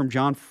 This is from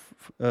John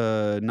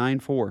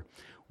 9:4.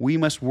 We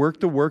must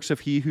work the works of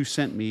He who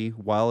sent me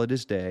while it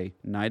is day.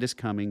 Night is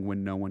coming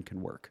when no one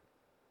can work.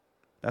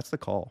 That's the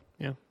call.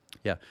 Yeah.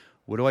 Yeah.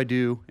 What do I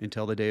do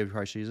until the day of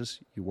Christ Jesus?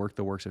 You work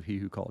the works of He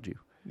who called you.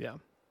 Yeah.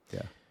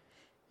 Yeah.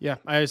 Yeah.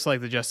 I just like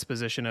the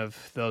juxtaposition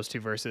of those two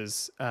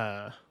verses.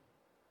 I'm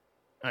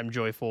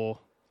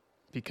joyful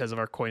because of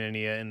our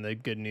koinonia and the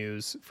good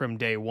news from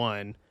day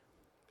one.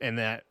 And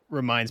that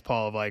reminds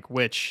Paul of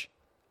which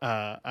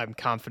I'm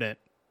confident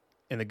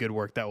in the good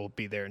work that will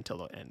be there until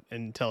the end,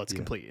 until it's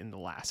complete in the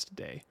last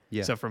day.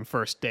 Yeah. So from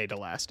first day to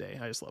last day.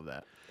 I just love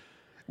that.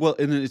 Well,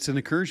 and it's an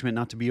encouragement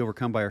not to be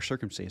overcome by our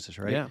circumstances,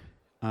 right?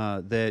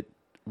 Yeah. That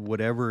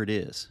whatever it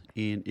is,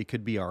 and it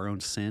could be our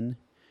own sin,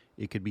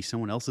 it could be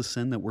someone else's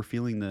sin that we're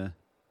feeling the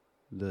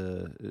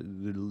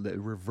that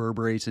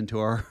reverberates into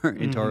our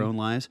into our own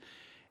lives,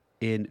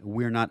 and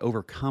we're not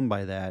overcome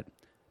by that,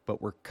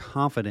 but we're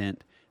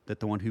confident that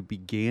the one who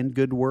began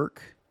good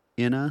work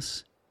in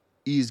us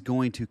is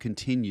going to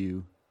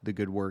continue the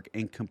good work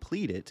and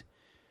complete it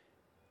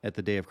at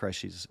the day of Christ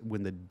Jesus,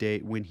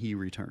 when he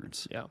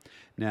returns. Yeah.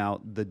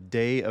 Now, the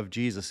day of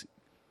Jesus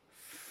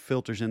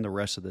filters in the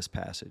rest of this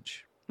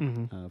passage,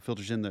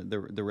 filters in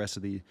the rest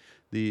of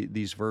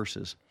these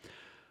verses.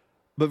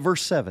 But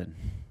verse 7.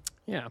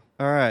 Yeah.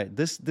 All right,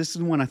 this is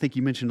the one I think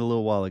you mentioned a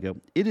little while ago.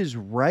 It is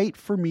right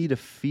for me to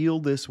feel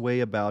this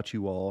way about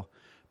you all,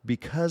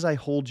 because I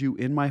hold you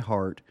in my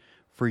heart,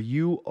 for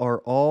you are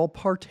all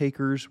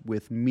partakers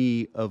with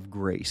me of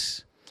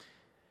grace.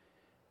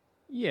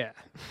 Yeah.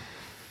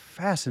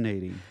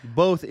 Fascinating,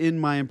 both in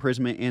my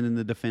imprisonment and in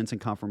the defense and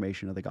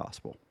confirmation of the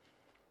gospel.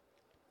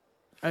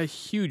 A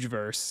huge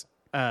verse,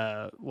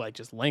 like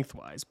just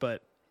lengthwise,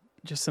 but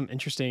just some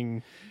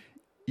interesting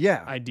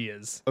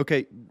ideas.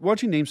 Okay, why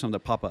don't you name some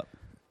that pop up?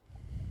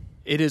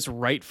 It is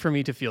right for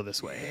me to feel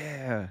this way.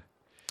 Yeah.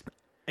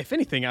 If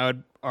anything, I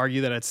would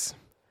argue that it's,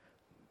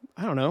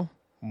 I don't know,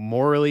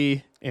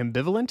 morally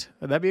ambivalent.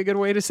 Would that be a good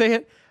way to say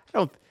it?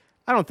 I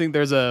don't think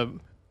there's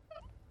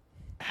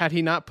had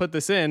he not put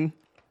this in,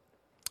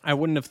 I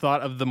wouldn't have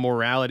thought of the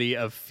morality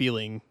of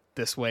feeling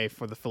this way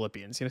for the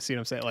Philippians. You know, see what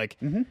I'm saying? Like,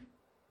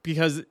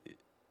 because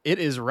it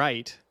is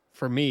right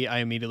for me, I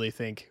immediately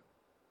think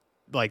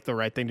like the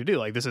right thing to do.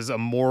 Like, this is a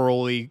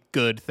morally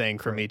good thing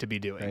for me to be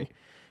doing. Right.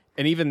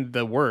 And even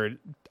the word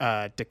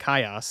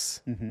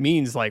dikaios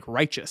means like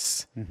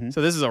righteous.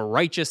 So this is a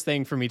righteous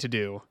thing for me to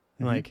do.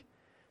 Like,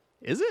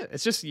 is it?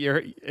 It's just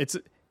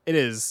it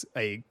is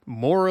a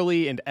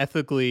morally and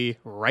ethically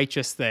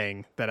righteous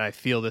thing that I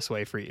feel this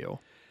way for you.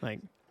 Like,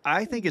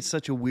 I think it's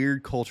such a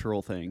weird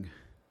cultural thing.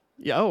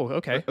 Yeah. Oh,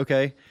 okay.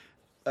 Okay.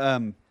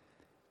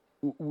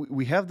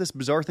 We have this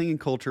bizarre thing in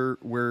culture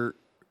where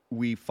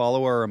we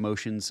follow our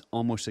emotions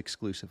almost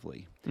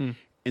exclusively.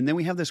 And then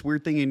we have this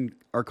weird thing in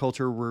our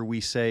culture where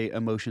we say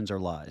emotions are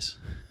lies.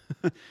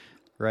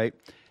 Right?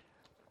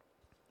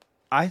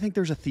 I think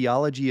there's a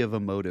theology of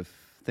emotive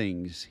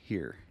things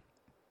here.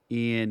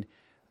 And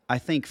I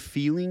think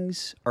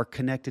feelings are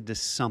connected to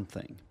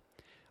something.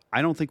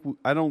 I don't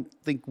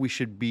think we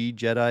should be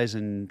Jedis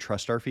and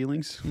trust our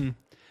feelings.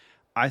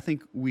 I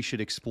think we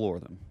should explore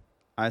them.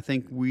 I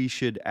think we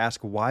should ask,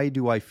 why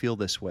do I feel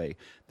this way?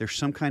 There's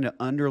some kind of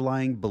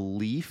underlying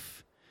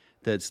belief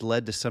that's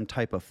led to some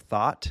type of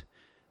thought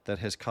that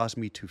has caused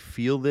me to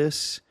feel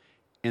this,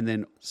 and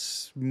then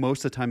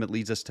most of the time it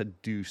leads us to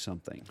do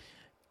something.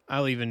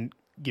 I'll even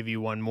give you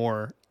one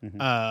more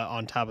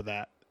on top of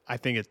that. I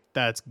think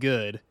that's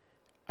good.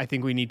 I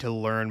think we need to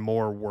learn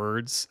more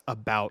words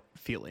about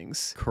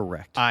feelings.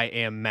 Correct. I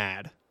am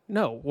mad.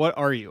 No, what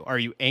are you? Are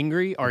you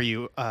angry? Are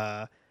you,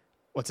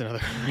 what's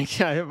another?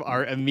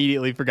 I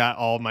immediately forgot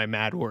all my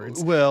mad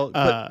words. Well,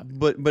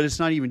 but it's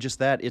not even just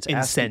that. It's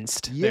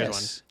incensed. Asking,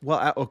 yes.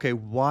 Well, okay,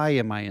 why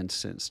am I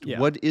incensed? Yeah.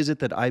 What is it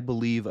that I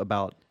believe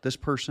about this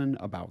person,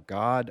 about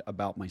God,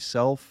 about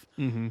myself,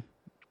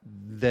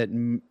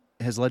 that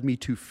has led me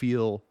to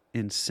feel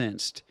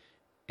incensed,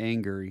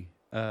 angry,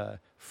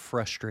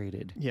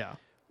 frustrated? Yeah.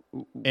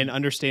 And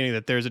understanding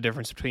that there's a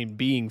difference between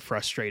being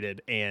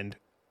frustrated and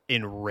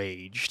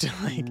enraged.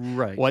 Like,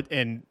 right. What,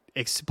 and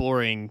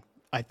exploring,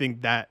 I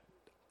think that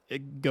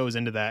it goes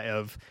into that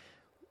of,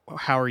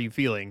 how are you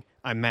feeling?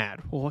 I'm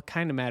mad. Well, what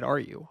kind of mad are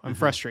you? I'm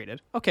frustrated.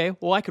 Okay,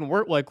 well, I can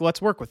work,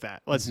 let's work with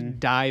that. Let's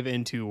dive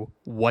into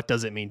what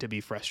does it mean to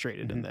be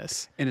frustrated in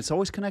this. And it's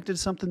always connected to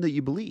something that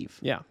you believe.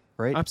 Yeah.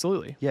 Right?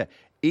 Absolutely. Yeah.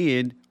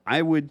 And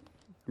I would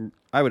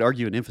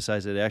argue and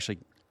emphasize that it actually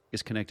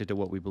is connected to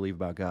what we believe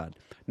about God.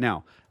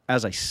 Now,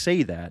 as I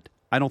say that,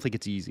 I don't think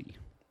it's easy.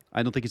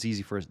 I don't think it's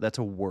easy for us. That's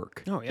a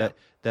work. Oh, yeah.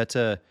 That's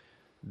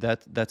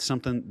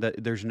something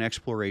that there's an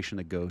exploration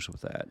that goes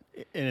with that.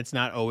 And it's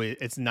not going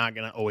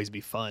to always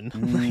be fun.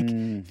 Like,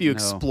 if you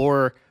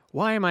explore,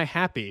 why am I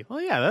happy?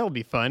 Well, yeah, that'll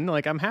be fun.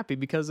 Like, I'm happy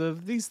because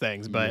of these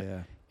things. But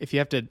if you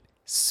have to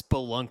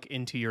spelunk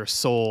into your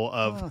soul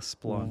of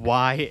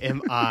why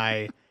am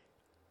I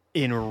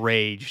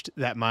enraged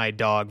that my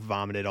dog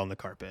vomited on the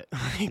carpet?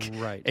 Like,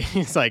 right.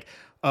 It's like,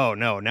 oh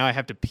no, now I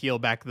have to peel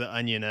back the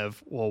onion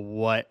of, well,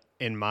 what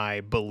in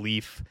my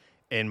belief,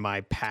 in my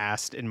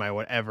past, in my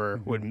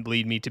whatever would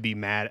lead me to be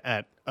mad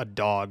at a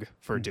dog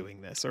for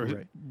doing this,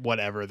 or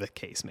whatever the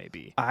case may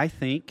be. I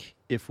think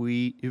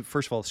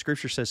first of all,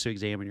 Scripture says to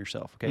examine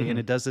yourself, okay? And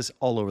it does this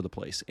all over the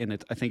place.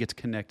 And I think it's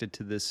connected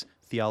to this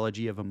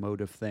theology of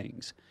emotive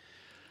things.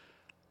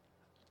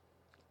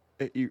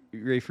 You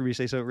ready for me to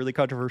say something really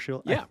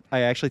controversial? Yeah.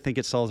 I actually think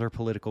it solves our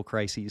political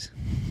crises.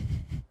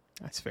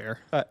 That's fair.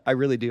 I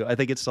really do. I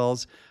think it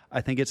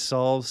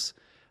solves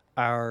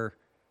our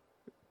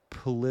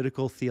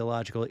political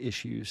theological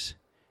issues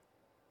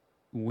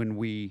when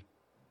we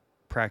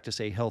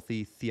practice a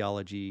healthy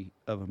theology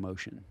of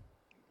emotion.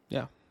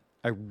 Yeah.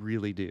 I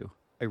really do.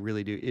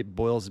 It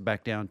boils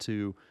back down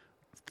to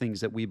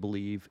things that we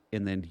believe,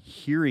 and then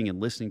hearing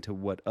and listening to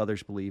what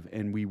others believe,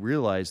 and we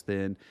realize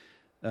then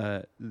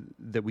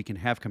that we can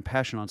have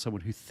compassion on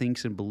someone who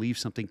thinks and believes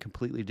something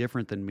completely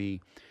different than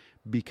me,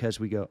 because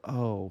we go,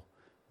 oh,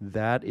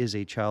 that is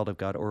a child of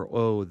God, or,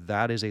 oh,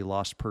 that is a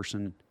lost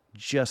person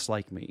just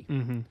like me.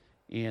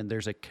 And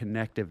there's a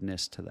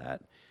connectiveness to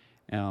that.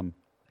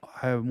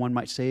 One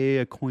might say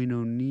a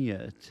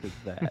koinonia to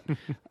that.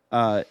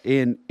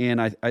 And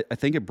I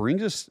think it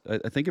brings us,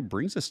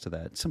 to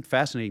that. Some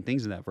fascinating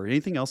things in that verse.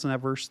 Anything else in that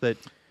verse that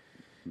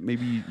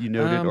maybe you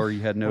noted or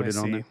you had noted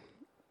on there?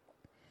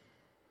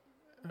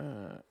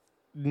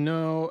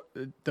 No,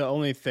 the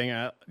only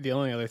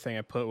other thing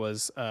I put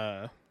was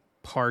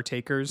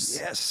partakers.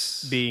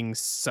 Yes. Being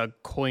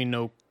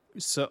subkoinonous,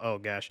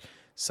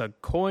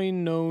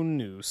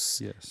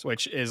 Yes.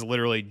 which is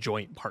literally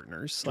joint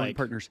partners. Joint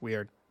partners. We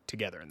are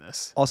together in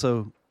this.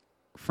 Also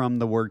from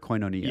the word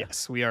koinonia.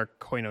 Yes, we are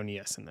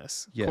koinonias in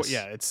this. Yes.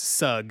 It's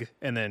sug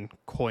and then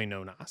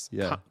koinonas.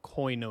 Yeah.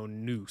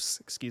 Koinonous,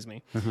 excuse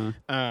me. Uh-huh.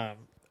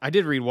 I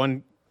did read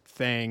one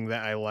thing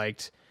that I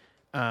liked,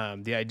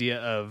 the idea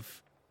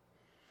of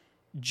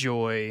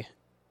joy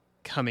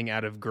coming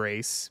out of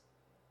grace.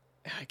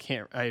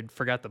 I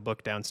forgot the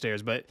book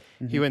downstairs, but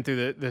he went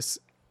through this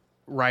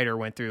writer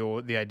went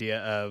through the idea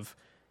of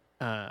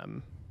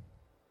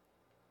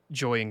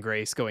joy and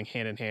grace going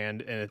hand in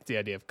hand, and it's the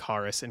idea of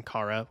charis and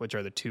chara, which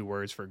are the two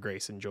words for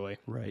grace and joy.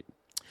 Right.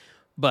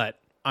 But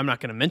I'm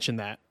not going to mention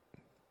that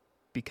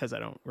because I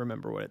don't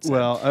remember what it said.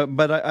 Well,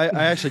 but I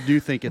actually do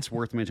think it's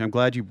worth mentioning. I'm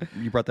glad you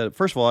brought that up.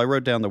 First of all, I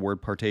wrote down the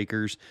word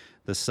partakers,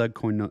 the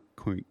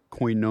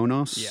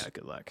koinonos. Yeah,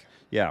 good luck.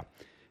 Yeah.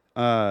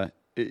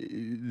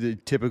 The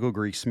typical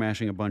Greek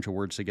smashing a bunch of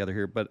words together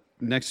here. But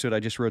next to it, I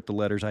just wrote the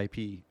letters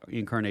IP,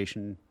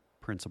 incarnation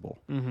principle.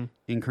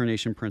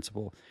 Incarnation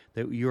principle.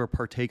 That you are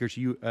partakers.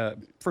 You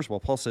first of all,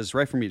 Paul says,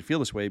 right for me to feel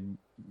this way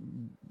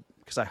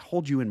because I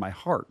hold you in my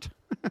heart.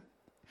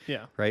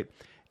 Yeah. Right?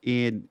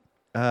 And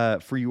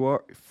for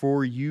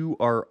you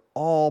are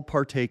all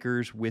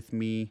partakers with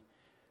me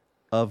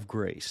of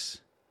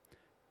grace,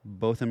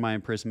 both in my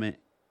imprisonment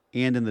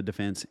and in the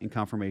defense and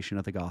confirmation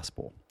of the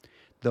gospel.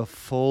 The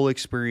full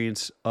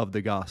experience of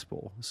the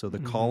gospel. So the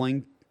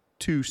calling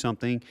to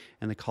something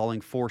and the calling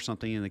for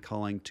something and the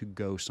calling to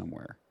go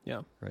somewhere.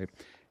 Yeah. Right?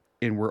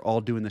 And we're all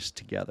doing this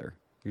together.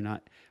 You're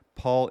not,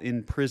 Paul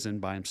in prison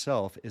by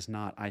himself is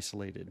not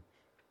isolated.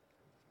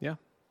 Yeah.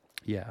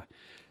 Yeah.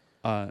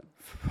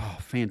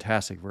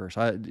 Fantastic verse.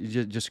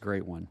 Just a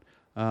great one.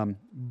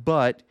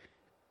 But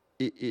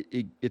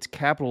it's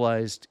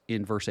capitalized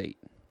in verse 8.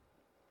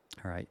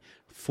 All right.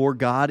 For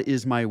God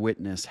is my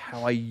witness,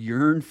 how I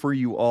yearn for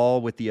you all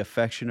with the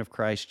affection of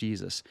Christ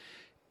Jesus.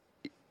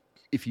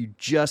 If you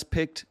just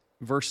picked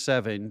verse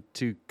 7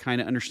 to kind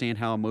of understand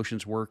how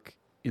emotions work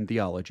in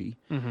theology,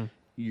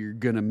 you're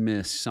going to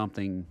miss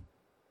something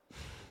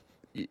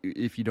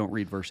if you don't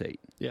read verse 8.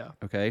 Yeah.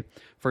 Okay?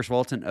 First of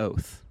all, it's an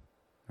oath.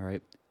 All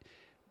right?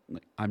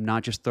 I'm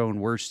not just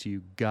throwing words to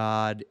you.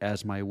 God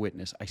as my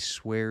witness. I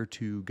swear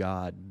to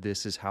God,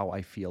 this is how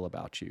I feel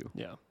about you.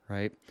 Yeah.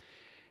 Right?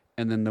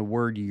 And then the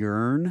word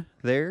yearn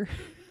there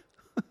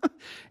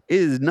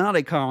is not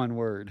a common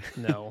word.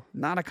 No.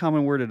 Not a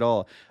common word at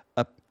all.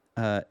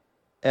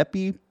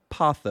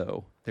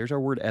 Epipatho. There's our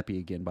word epi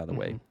again, by the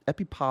way.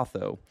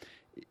 Epipatho.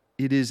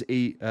 It is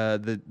the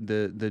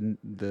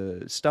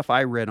stuff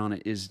I read on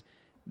it is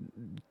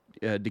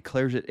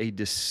declares it a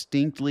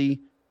distinctly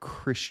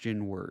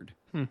Christian word.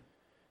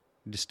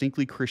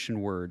 Distinctly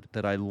Christian word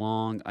that I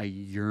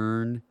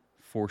yearn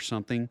for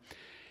something.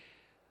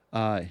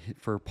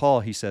 For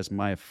Paul, he says,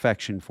 my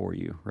affection for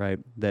you, right?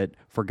 That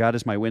for God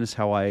is my witness,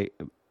 how I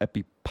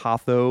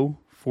epipatho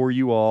for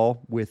you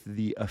all with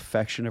the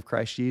affection of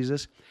Christ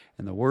Jesus.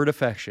 And the word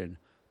affection,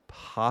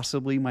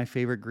 possibly my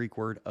favorite Greek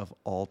word of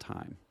all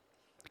time.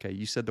 Okay,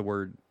 you said the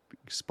word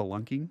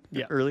spelunking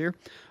earlier.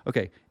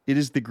 Okay, it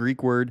is the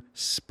Greek word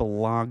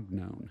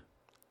spelagnon,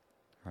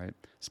 right?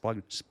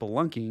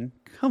 Spelunking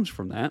comes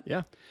from that.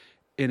 Yeah.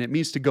 And it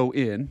means to go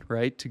in,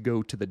 right? To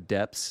go to the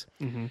depths.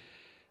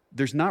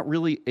 There's not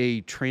really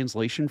a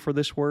translation for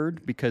this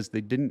word because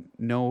they didn't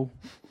know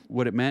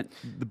what it meant.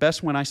 The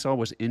best one I saw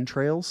was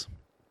entrails.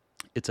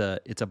 It's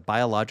a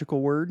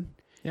biological word.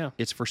 Yeah.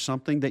 It's for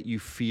something that you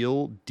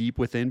feel deep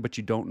within, but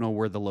you don't know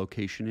where the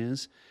location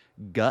is.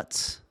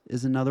 Guts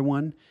is another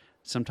one.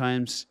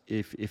 Sometimes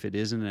if it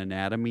is an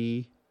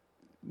anatomy,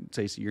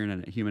 say you're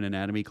in a human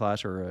anatomy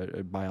class or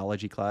a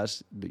biology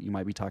class, that you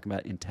might be talking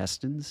about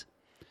intestines.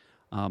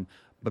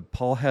 But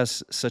Paul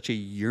has such a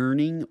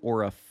yearning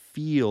or a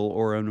feel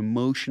or an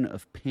emotion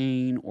of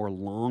pain or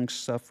long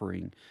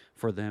suffering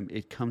for them.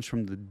 It comes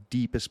from the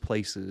deepest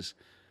places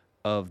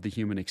of the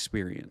human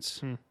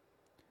experience.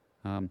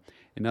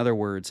 In other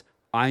words,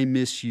 I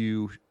miss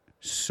you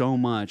so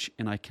much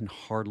and I can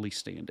hardly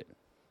stand it.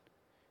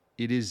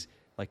 It is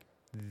like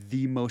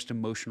the most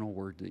emotional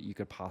word that you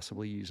could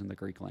possibly use in the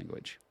Greek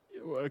language.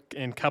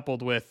 And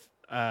coupled with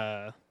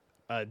a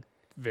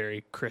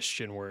very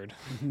Christian word,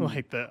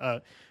 like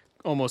the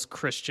almost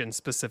Christian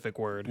specific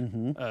word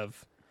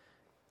of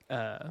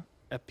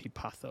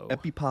epipatho.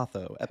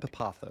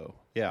 Epipatho.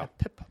 Yeah.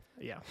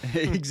 Yeah.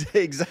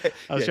 Exactly.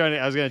 I was going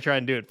to try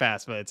and do it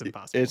fast, but it's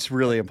impossible. It's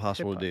really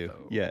impossible to do.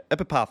 Yeah.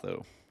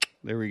 Epipatho.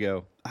 There we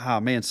go. Ah,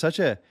 man, such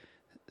a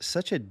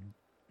such a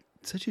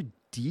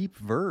deep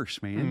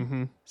verse, man.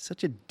 Mm-hmm.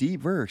 Such a deep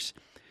verse.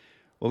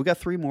 Well, we got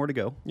 3 more to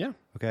go. Yeah.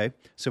 Okay.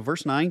 So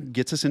verse 9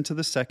 gets us into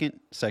the second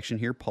section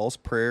here, Paul's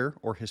prayer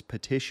or his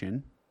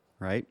petition,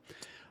 right?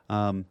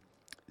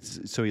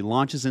 So he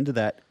launches into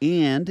that.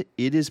 And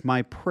it is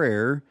my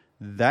prayer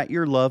that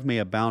your love may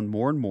abound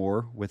more and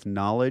more with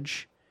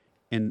knowledge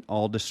and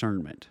all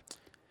discernment.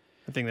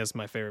 I think that's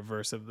my favorite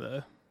verse of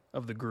the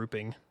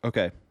grouping.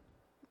 Okay.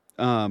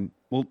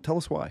 Well, tell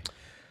us why.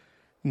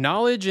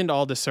 Knowledge and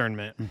all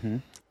discernment. Mm-hmm.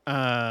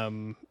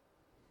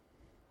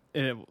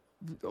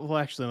 Well,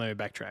 actually, let me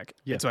backtrack.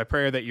 Yeah. So I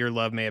pray that your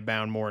love may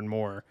abound more and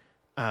more.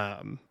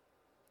 I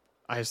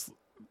just,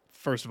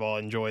 first of all,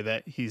 enjoy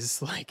that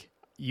he's like,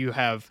 you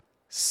have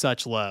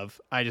such love.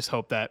 I just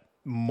hope that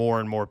more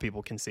and more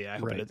people can see it. I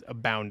hope Right. it's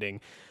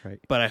abounding. Right.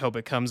 But I hope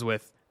it comes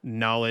with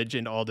knowledge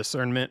and all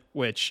discernment,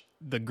 which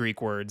the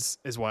Greek words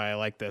is why I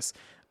like this.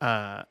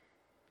 Epignose,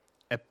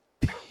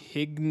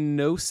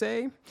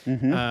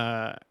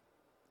 Mm-hmm.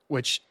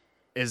 which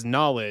is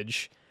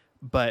knowledge,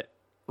 but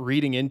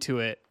reading into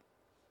it,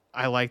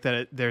 I like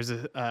that there's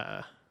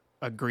a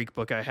Greek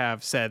book I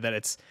have said that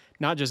it's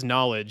not just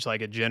knowledge,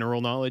 like a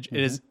general knowledge. Mm-hmm.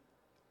 It is,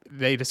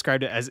 they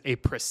described it as a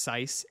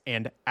precise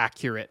and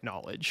accurate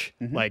knowledge,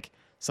 Mm-hmm. like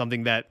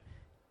something that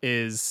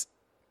is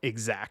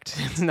exact.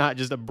 It's not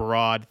just a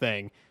broad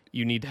thing.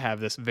 You need to have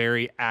this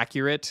very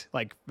accurate,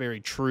 like very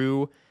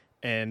true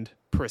and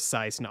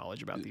precise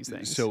knowledge about these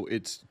things. So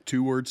it's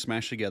 2 words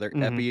smashed together,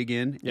 epi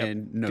again, Yep.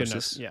 and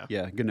gnosis.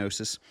 Yeah.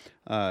 Gnosis.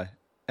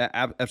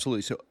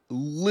 Absolutely. So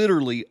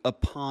literally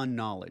upon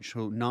knowledge.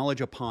 So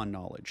knowledge upon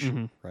knowledge,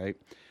 right?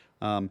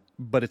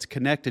 But it's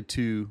connected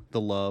to the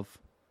love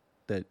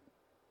that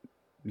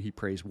he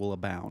prays will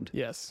abound.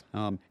 Yes.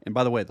 And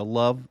by the way, the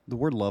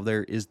word love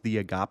there is the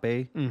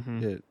agape.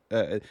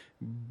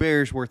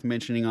 Bears worth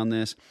mentioning on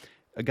this.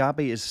 Agape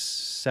is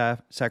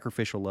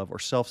sacrificial love or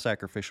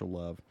self-sacrificial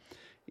love.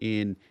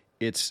 And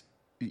it's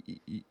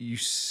you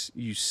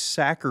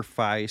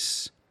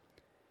sacrifice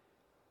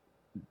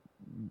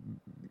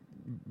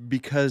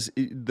because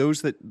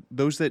those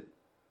that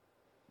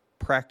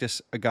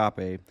practice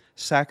agape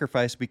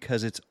sacrifice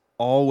because it's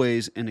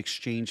always in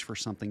exchange for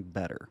something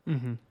better.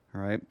 Mm-hmm.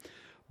 All right.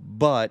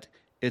 But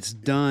it's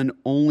done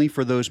only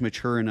for those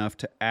mature enough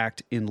to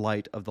act in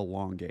light of the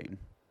long game.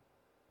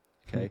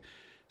 Okay.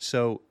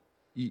 So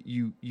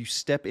you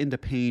step into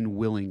pain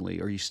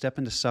willingly, or you step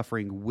into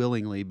suffering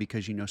willingly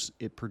because you know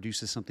it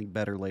produces something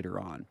better later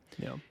on.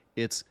 Yeah.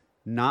 It's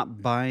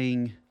not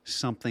buying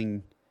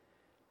something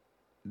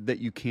that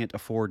you can't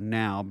afford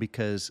now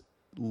because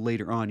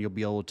later on you'll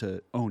be able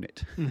to own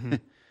it.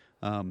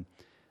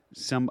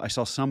 Mm-hmm. I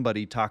saw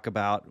somebody talk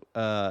about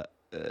the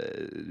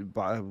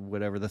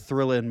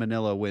Thrilla in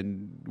Manila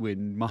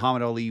when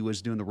Muhammad Ali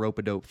was doing the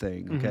rope-a-dope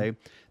thing. Okay,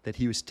 that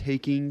he was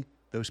taking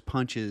those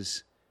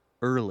punches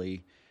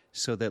early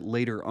so that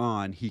later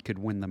on he could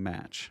win the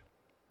match.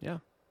 Yeah.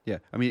 Yeah,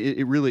 I mean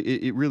it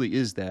really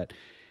is that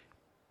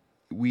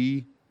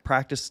we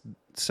practice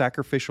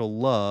sacrificial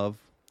love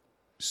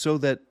so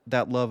that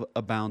love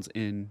abounds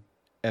in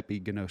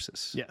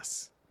epignosis.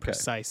 Yes.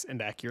 Precise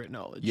and accurate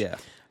knowledge. Yeah.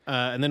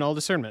 And then all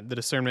discernment. The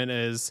discernment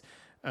is,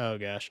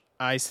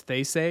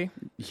 aisthese,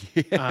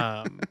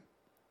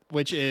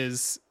 which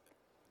is,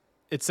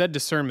 it said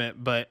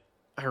discernment, but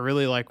I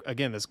really like,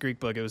 again, this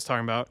Greek book it was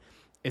talking about,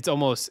 it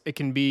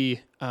can be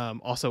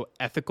also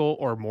ethical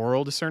or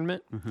moral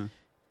discernment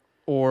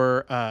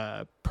or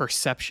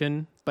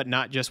perception, but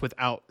not just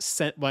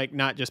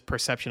not just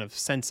perception of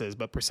senses,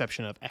 but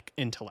perception of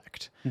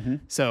intellect.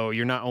 So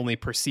you're not only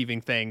perceiving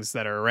things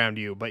that are around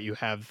you, but you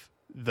have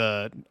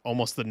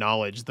almost the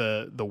knowledge,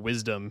 the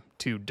wisdom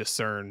to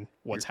discern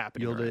what's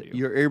happening around you.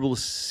 You're able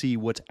to see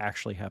what's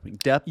actually happening.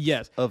 Depth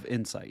of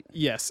insight.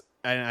 Yes.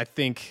 And I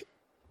think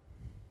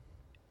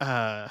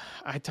I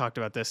talked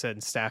about this at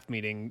a staff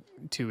meeting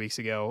 2 weeks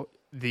ago,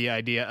 the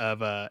idea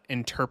of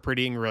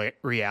interpreting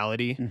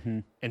reality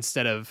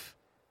instead of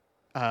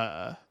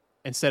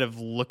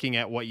looking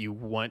at what you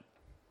want,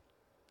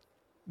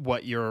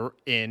 what you're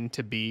in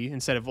to be,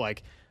 instead of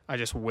like, I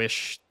just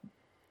wish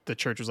the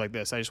church was like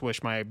this. I just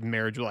wish my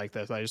marriage was like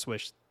this. I just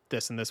wish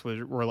this and this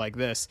were like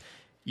this.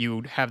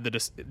 You have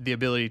the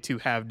ability to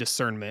have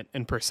discernment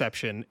and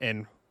perception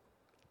and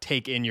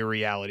take in your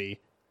reality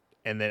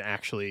and then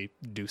actually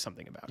do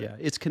something about it. Yeah,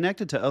 it's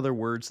connected to other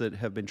words that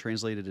have been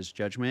translated as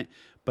judgment,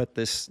 but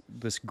this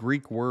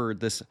Greek word,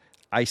 this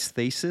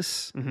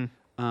aisthesis,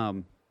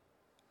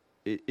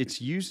 it's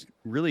used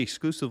really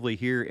exclusively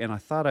here, and I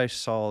thought I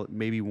saw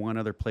maybe one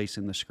other place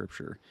in the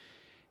scripture.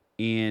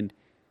 And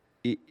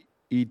it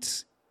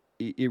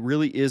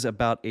really is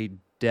about a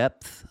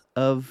depth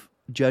of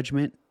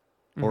judgment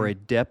or a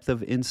depth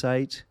of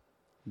insight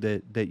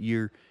that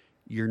you're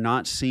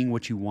not seeing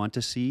what you want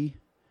to see,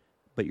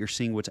 but you're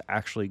seeing what's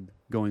actually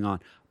going on.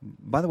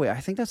 By the way, I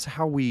think that's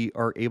how we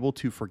are able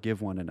to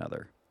forgive one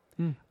another.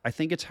 I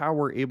think it's how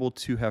we're able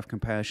to have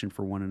compassion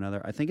for one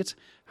another. I think it's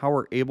how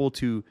we're able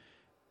to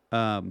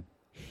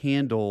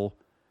handle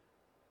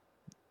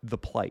the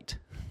plight.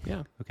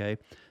 Yeah. Okay,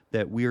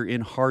 that we're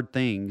in hard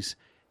things,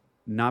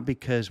 not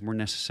because we're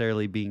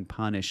necessarily being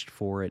punished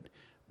for it,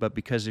 but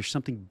because there's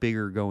something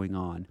bigger going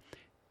on.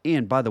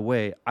 And by the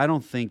way, I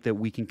don't think that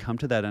we can come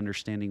to that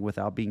understanding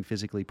without being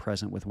physically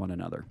present with one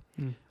another.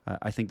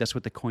 I think that's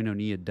what the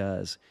koinonia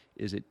does,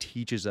 is it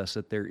teaches us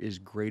that there is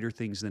greater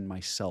things than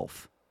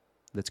myself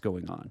that's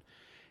going on.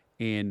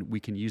 And we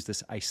can use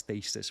this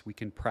eistasis. We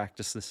can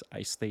practice this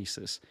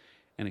eistasis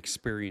and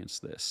experience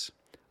this.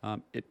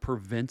 It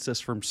prevents us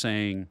from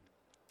saying,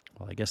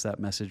 well, I guess that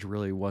message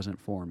really wasn't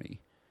for me,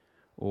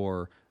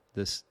 or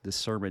this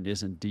sermon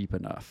isn't deep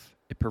enough.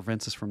 It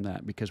prevents us from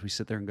that because we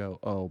sit there and go,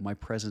 oh, my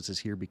presence is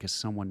here because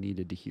someone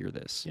needed to hear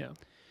this. Yeah.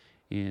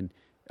 And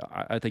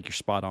I think you're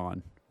spot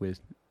on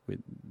with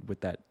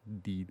that,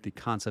 the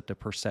concept of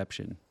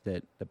perception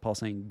that Paul's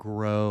saying,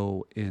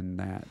 grow in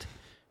that.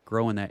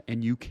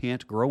 And you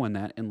can't grow in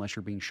that unless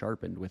you're being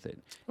sharpened with it.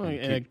 Well,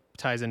 and it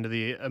ties into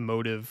the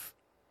emotive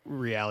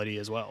reality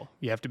as well.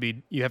 You have to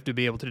be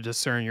able to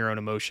discern your own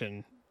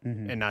emotion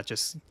and not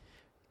just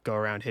go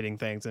around hitting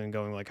things and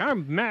going like,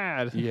 I'm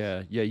mad.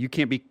 Yeah. You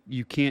can't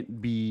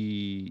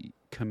be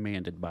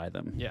commanded by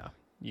them. Yeah.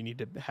 You need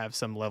to have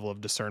some level of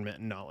discernment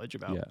and knowledge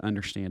about. Yeah,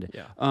 understand it.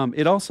 Yeah.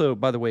 It also,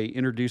 by the way,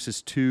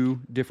 introduces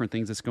two different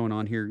things that's going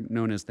on here,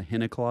 known as the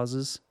hina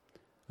clauses.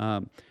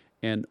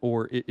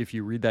 Or if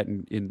you read that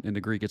in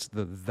the Greek, it's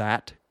the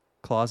that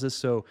clauses.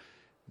 So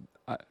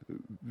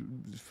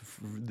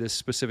this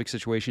specific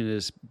situation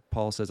is,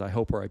 Paul says, I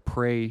hope or I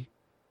pray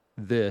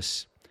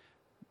this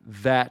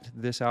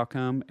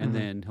outcome, and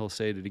then he'll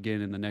say it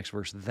again in the next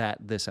verse, that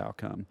this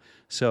outcome.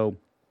 So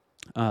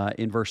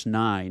in verse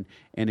 9,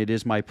 and it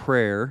is my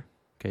prayer,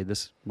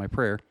 my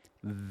prayer,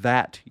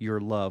 that your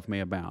love may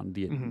abound.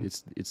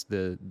 It's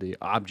the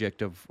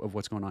object of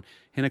what's going on.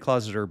 Hina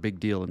clauses are a big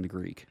deal in the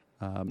Greek.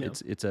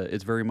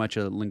 It's very much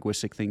a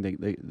linguistic thing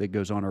that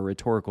goes on, a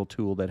rhetorical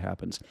tool that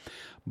happens.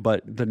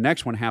 But the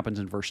next one happens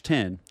in verse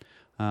 10,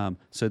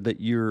 so that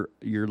your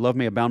love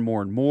may abound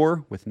more and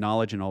more with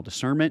knowledge and all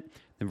discernment.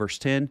 In verse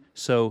 10,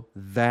 so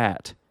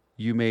that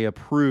you may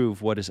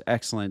approve what is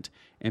excellent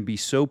and be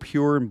so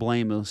pure and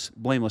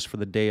blameless for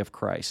the day of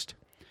Christ,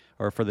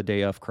 or for the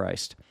day of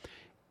Christ.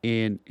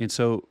 And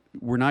so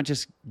we're not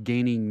just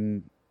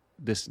gaining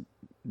this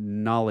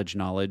knowledge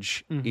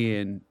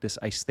in this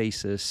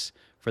eistasis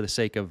for the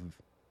sake of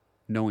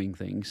knowing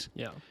things.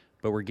 Yeah.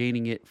 But we're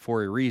gaining it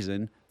for a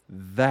reason,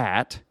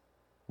 that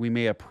we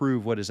may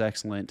approve what is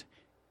excellent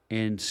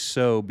and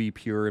so be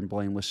pure and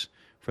blameless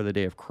for the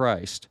day of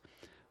Christ.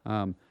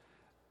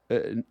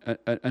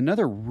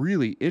 Another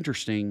really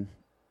interesting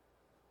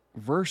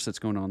verse that's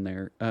going on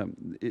there,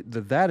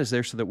 that is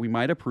there so that we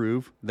might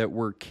approve, that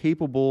we're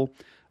capable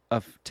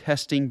of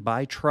testing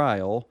by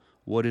trial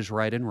what is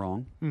right and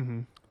wrong.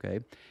 Okay?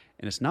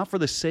 And it's not for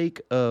the sake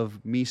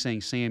of me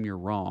saying, Sam, you're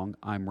wrong,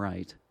 I'm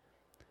right,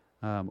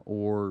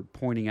 or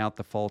pointing out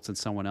the faults in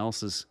someone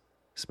else's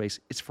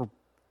space. It's for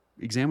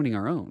examining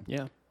our own.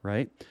 Yeah.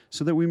 Right?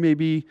 So that we may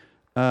be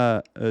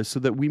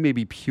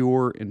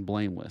pure and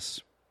blameless.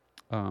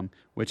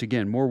 Which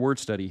again, more word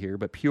study here,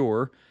 but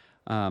pure.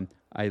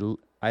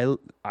 Eilekrines,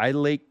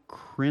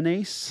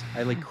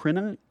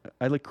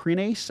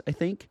 I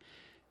think,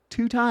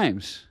 2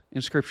 times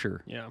in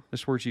Scripture. Yeah.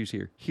 This word's used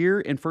here. Here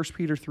in 1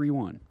 Peter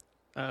 3:1.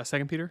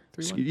 2 Peter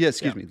 3:1? Yeah,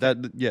 excuse me.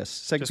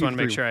 Yes, 2 Just Peter want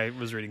to make 3:1. sure I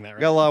was reading that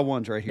right. Got a lot of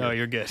ones right here. No,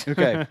 you're good.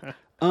 Okay.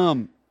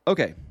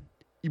 Okay.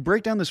 You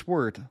break down this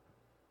word.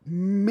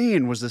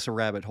 Man, was this a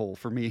rabbit hole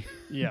for me.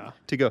 Yeah.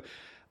 To go.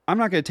 I'm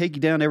not going to take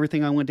you down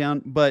everything I went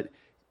down, but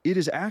it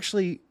is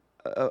actually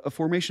a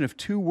formation of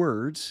 2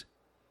 words.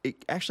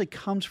 It actually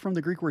comes from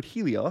the Greek word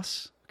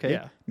helios, okay,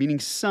 Yeah. meaning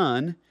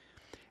son,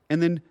 and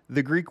then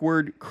the Greek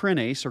word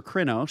krines or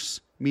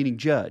krinos, meaning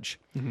judge.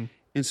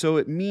 And so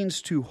it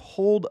means to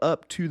hold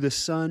up to the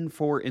sun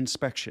for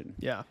inspection.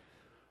 Yeah.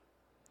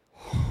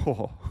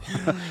 Oh.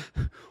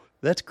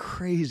 That's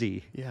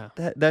crazy. Yeah.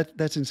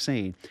 That's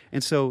insane.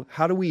 And so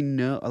how do we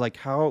know, like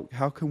how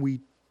do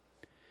we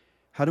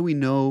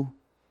know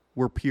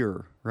we're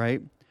pure,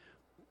 right?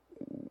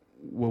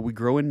 Well, we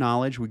grow in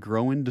knowledge, we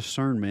grow in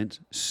discernment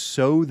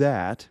so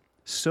that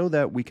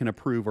we can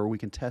approve, or we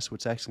can test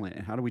what's excellent.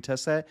 And how do we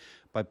test that?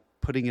 By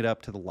putting it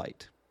up to the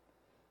light.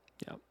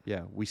 Yeah.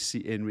 Yeah, we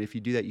see, and if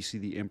you do that, you see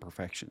the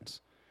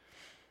imperfections.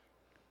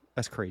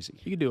 That's crazy.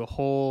 You could do a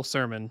whole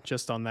sermon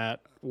just on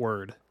that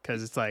word,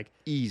 because it's like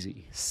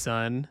Easy.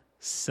 sun,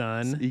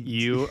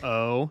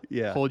 UO.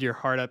 Yeah. Hold your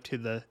heart up to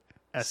the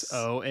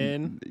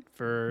SON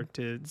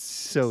to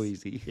So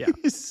easy. Yeah.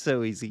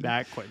 So easy.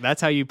 that quick.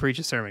 That's how you preach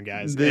a sermon,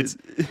 guys. This-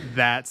 It's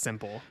that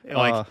simple.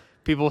 Like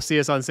people see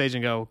us on stage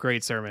and go,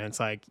 "Great sermon." It's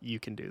like, you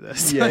can do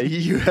this. Yeah,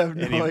 you have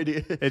no And you-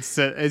 idea. It's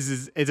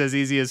as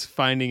easy as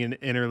finding an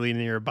interlean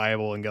in your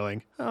Bible and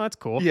going, "Oh, that's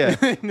cool." Yeah.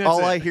 That's All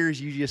it. I hear is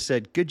you just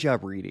said, good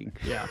job reading.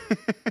 Yeah.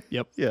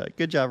 Yep. Yeah,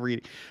 good job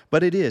reading.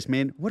 But it is,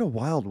 man, what a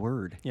wild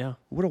word. Yeah.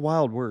 What a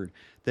wild word.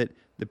 That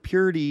the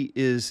purity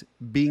is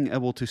being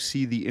able to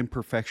see the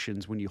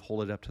imperfections when you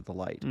hold it up to the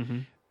light,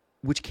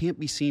 which can't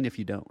be seen if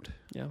you don't.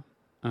 Yeah.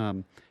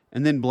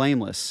 And then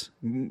blameless,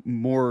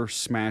 more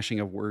smashing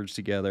of words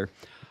together.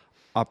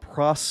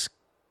 Aproskos,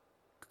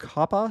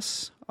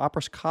 Kapos,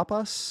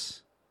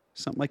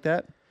 something like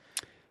that.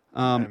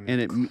 And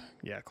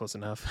it close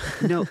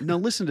enough. now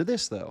listen to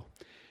this though.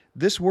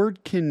 This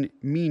word can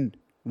mean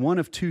one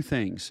of two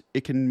things.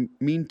 It can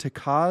mean to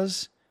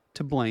cause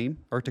blame,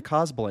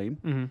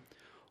 Mm-hmm.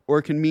 or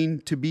it can mean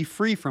to be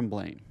free from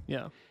blame.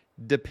 Yeah.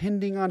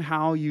 Depending on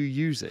how you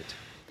use it.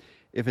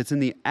 If it's in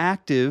the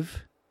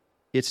active,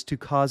 it's to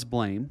cause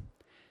blame.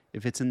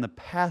 If it's in the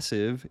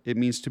passive, it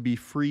means to be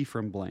free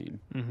from blame.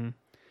 Mm-hmm.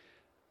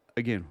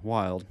 Again,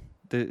 wild.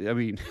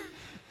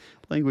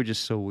 Language is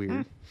so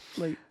weird.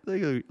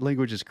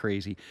 Language is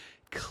crazy.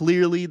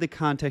 Clearly, the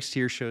context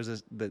here shows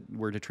us that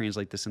we're to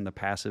translate this in the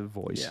passive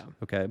voice. Yeah.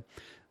 Okay,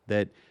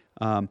 that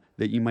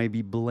you might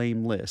be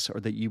blameless, or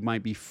that you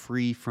might be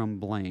free from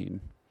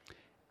blame,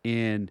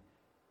 and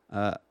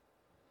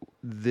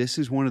this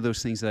is one of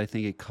those things that I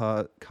think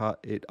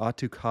it ought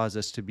to cause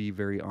us to be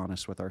very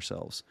honest with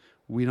ourselves.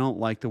 We don't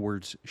like the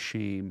words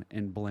shame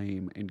and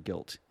blame and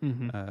guilt.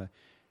 Mm-hmm.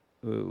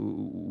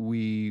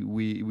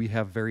 We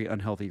have very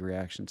unhealthy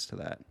reactions to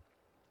that.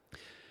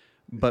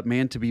 But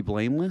man, to be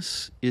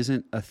blameless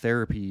isn't a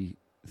therapy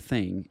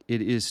thing.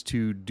 It is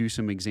to do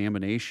some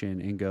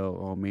examination and go,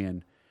 oh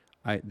man,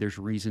 there's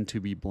reason to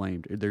be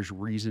blamed. There's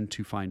reason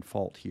to find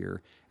fault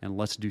here, and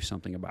let's do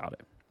something about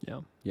it.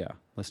 Yeah,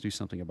 let's do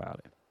something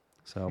about it.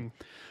 So,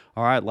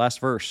 all right, last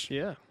verse.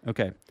 Yeah.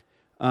 Okay.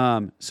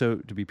 So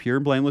to be pure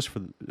and blameless for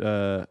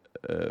the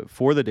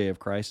day of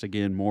Christ.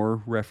 Again,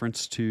 more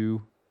reference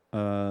to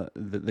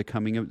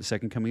the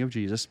second coming of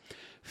Jesus,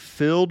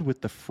 filled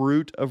with the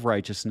fruit of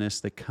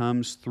righteousness that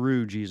comes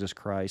through Jesus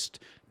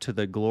Christ, to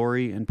the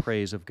glory and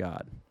praise of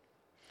God.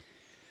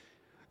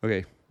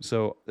 Okay,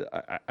 so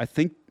I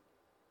think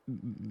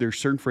there's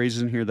certain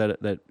phrases in here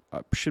that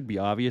should be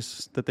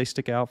obvious that they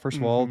stick out. First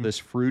of all, this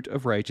fruit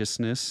of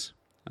righteousness,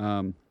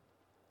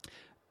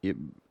 it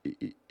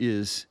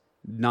is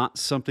not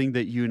something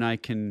that you and I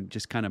can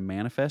just kind of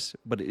manifest,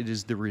 but it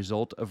is the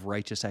result of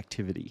righteous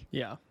activity.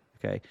 Yeah.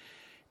 Okay.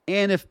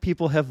 And if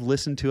people have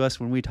listened to us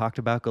when we talked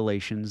about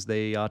Galatians,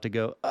 they ought to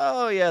go,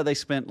 oh yeah, they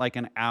spent like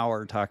an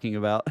hour talking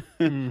about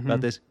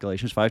about this.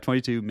 Galatians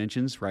 5:22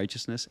 mentions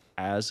righteousness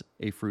as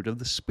a fruit of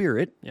the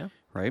Spirit,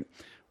 right?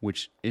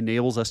 Which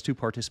enables us to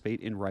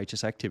participate in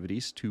righteous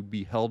activities, to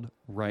be held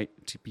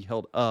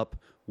up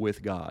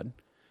with God,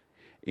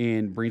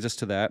 and brings us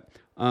to that.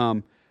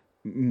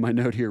 My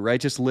note here: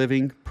 righteous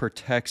living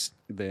protects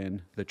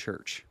then the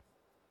church.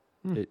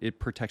 It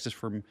protects us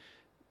from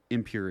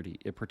impurity.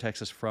 It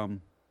protects us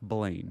from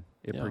blame.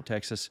 It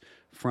protects us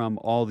from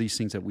all these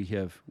things that we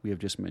have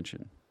just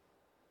mentioned.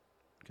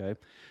 Okay.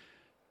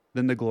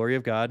 Then the glory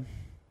of God,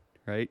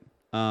 right?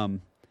 That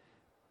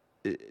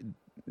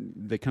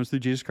comes through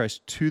Jesus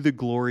Christ, to the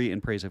glory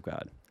and praise of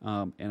God.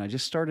 And I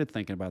just started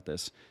thinking about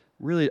this.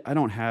 Really, I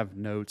don't have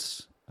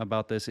notes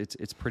about this.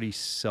 It's pretty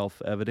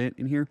self-evident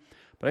in here,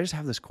 but I just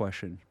have this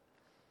question.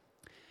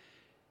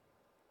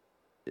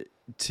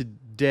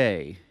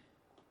 Today,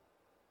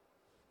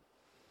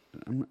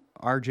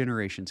 our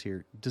generations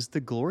here, does the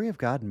glory of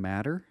God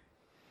matter?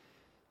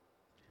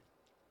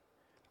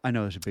 I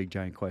know there's a big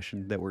giant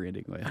question that we're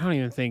ending with. I don't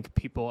even think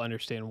people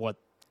understand what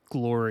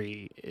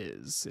glory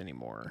is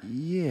anymore.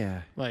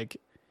 Yeah. Like,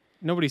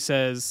 nobody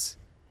says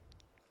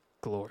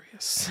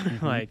glorious.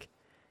 Like,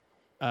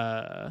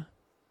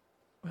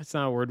 it's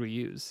not a word we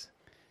use.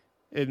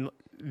 And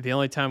the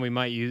only time we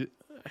might use,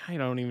 I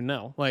don't even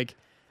know. Like,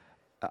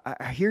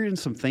 I hear it in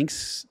some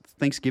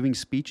Thanksgiving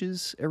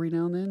speeches every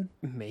now and then.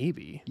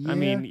 Maybe. Yeah. I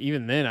mean,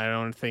 even then, I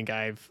don't think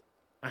I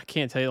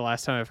can't tell you the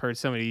last time I've heard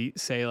somebody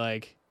say,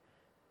 like,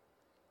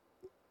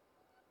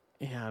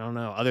 I don't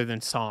know, other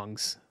than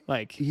songs.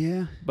 Like,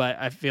 yeah. But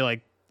I feel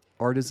like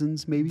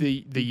artisans,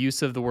 maybe? The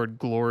use of the word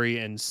glory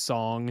in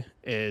song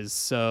is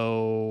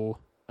so,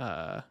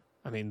 the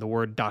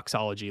word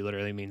doxology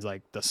literally means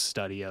like the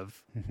study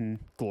of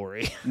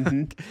glory.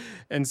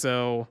 And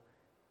so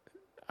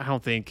I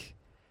don't think,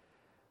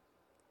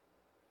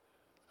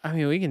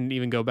 we can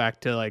even go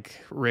back to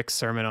like Rick's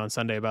sermon on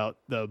Sunday about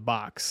the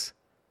box.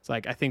 It's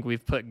like, I think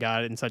we've put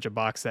God in such a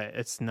box that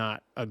it's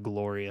not a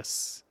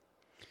glorious.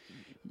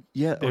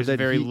 Yeah. There's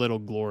very little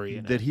glory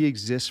in it. That he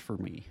exists for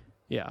me.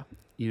 Yeah.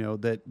 You know,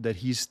 that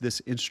he's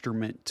this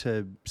instrument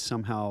to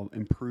somehow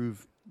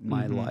improve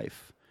my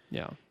life.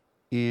 Yeah.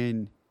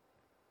 And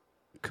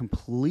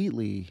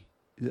completely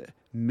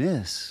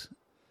miss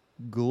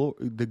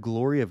the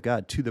glory of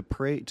God, to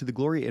the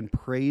glory and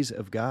praise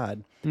of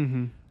God.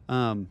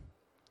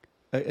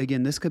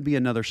 Again, this could be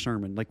another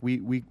sermon. Like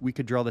we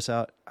could draw this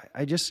out.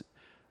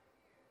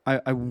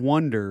 I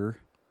wonder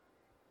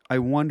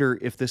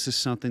if this is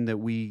something that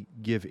we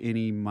give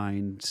any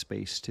mind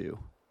space to.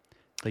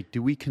 Like,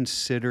 do we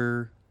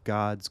consider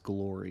God's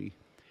glory?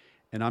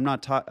 And I'm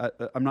not.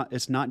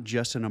 It's not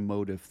just an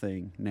emotive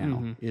thing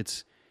now.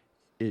 It's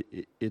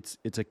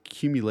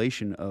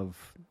accumulation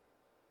of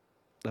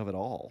it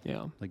all.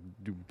 Yeah. Like,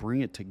 to bring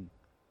it to.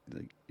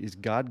 Like, is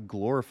God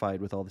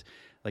glorified with all this?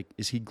 Like,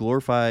 is he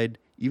glorified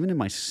even in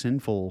my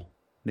sinful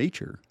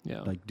nature?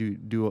 Yeah. Like,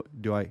 do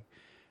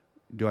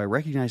I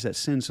recognize that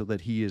sin so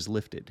that he is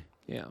lifted?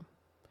 Yeah.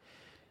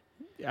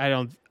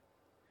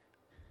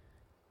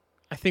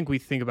 think we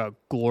think about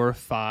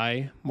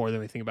glorify more than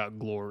we think about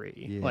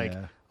glory. Yeah, like,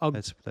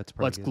 that's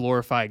let's good.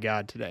 glorify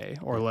God today,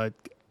 or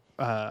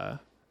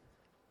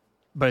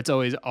but it's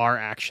always our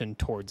action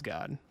towards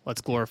God.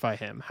 Let's glorify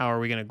Him. How are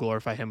we going to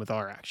glorify Him with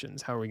our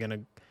actions? How are we going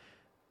to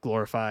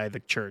glorify the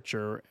church,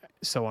 or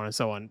so on and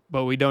so on?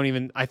 But we don't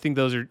even. I think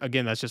those are,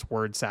 again, that's just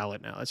word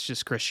salad now. It's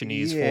just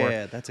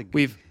Christianese that's a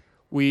good,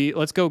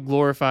 let's go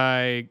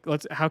glorify.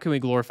 How can we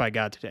glorify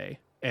God today?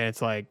 And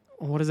it's like,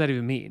 what does that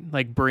even mean?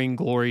 Like, bring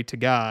glory to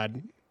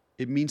God.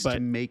 It means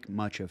to make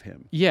much of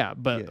Him. Yeah,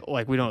 but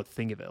like, we don't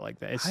think of it like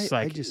that.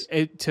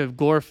 It's to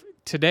glorify.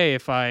 Today,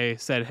 if I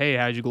said, "Hey,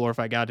 how did you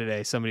glorify God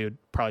today?" somebody would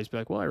probably be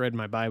like, "Well, I read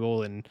my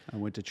Bible and I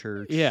went to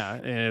church." Yeah,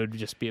 and it would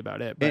just be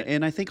about it. But,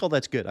 and I think all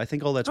that's good. I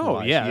think all that's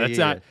wise. That's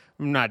not.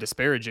 I'm not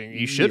disparaging.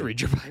 You should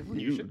read your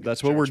Bible.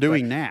 That's what we're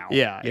doing now.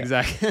 Yeah,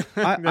 exactly.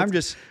 I'm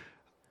just.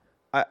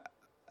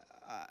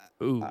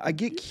 I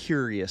get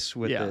curious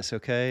with this.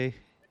 Okay.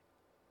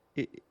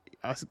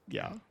 It's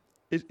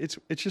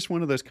just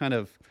one of those kind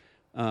of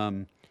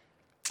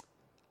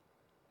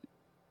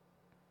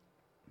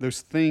those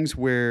things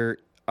where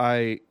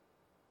that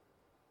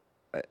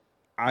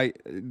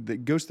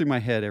goes through my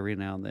head every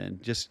now and then.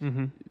 Just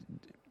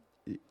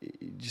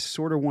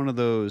sort of one of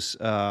those.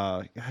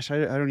 Gosh,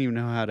 I don't even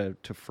know how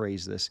to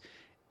phrase this.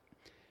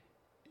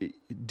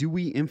 Do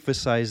we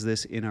emphasize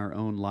this in our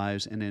own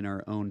lives and in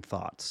our own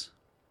thoughts?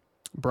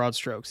 Broad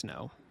strokes,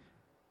 no.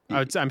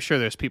 I'm sure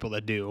there's people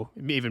that do,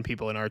 even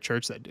people in our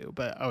church that do,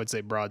 but I would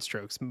say broad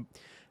strokes,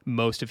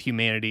 most of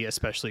humanity,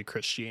 especially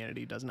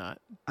Christianity, does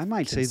not. I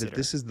might say that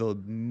this is the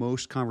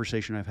most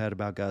conversation I've had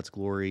about God's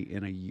glory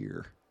in a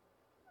year.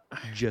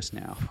 Just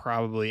now.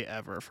 Probably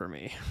ever for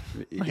me.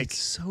 It's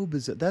so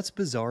bizarre. That's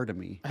bizarre to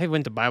me. I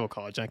went to Bible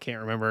college. And I can't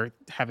remember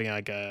having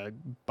like a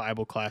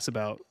Bible class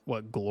about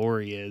what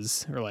glory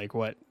is, or like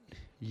what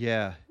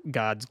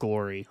God's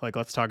glory. Like,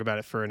 let's talk about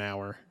it for an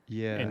hour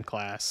in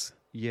class.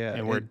 Yeah.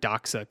 And where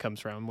doxa comes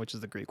from, which is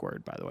the Greek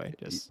word, by the way.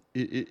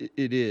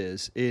 It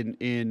is.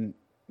 In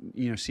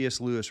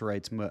C.S. Lewis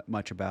writes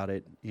much about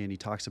it, and he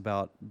talks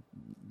about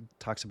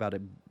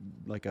it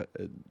like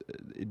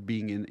it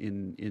being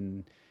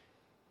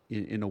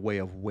in a way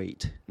of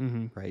weight,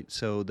 right?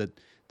 So that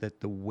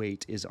the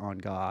weight is on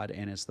God,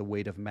 and it's the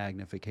weight of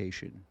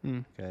magnification,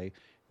 okay?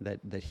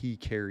 That He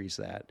carries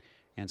that,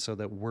 and so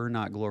that we're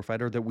not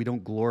glorified, or that we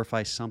don't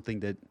glorify something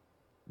that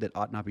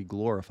ought not be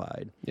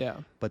glorified. Yeah.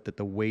 But that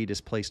the weight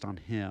is placed on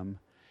Him,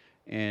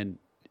 and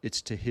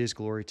it's to His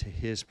glory, to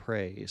His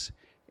praise.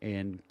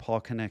 And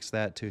Paul connects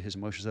that to his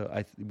emotions.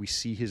 So we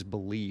see his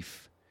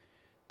belief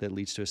that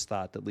leads to his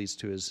thought, that leads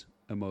to his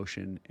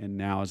emotion, and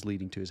now is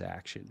leading to his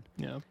action.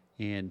 Yeah.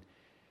 And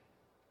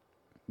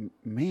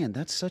man,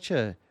 that's such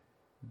a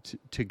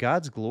to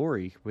God's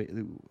glory.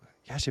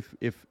 Gosh,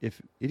 if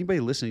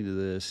anybody listening to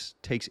this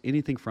takes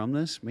anything from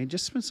this, man,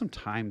 just spend some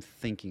time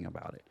thinking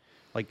about it.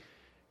 Like,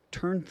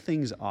 turn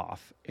things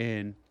off,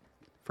 and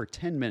for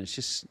 10 minutes,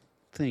 just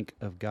think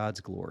of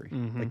God's glory.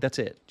 Like, that's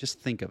it. Just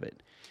think of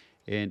it.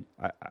 And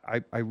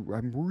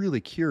I'm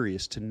really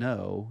curious to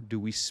know, do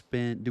we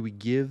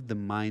give the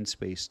mind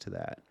space to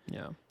that?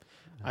 Yeah.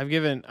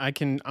 I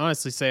can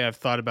honestly say I've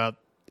thought about,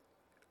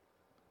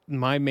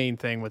 my main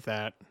thing with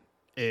that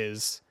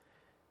is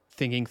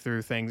thinking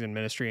through things in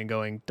ministry and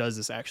going, does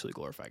this actually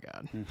glorify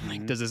God?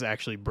 Like, does this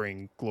actually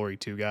bring glory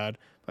to God?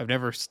 I've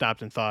never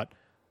stopped and thought,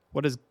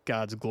 what is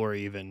God's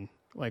glory even?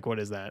 Like, what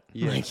is that?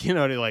 Yeah. Like,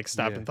 to like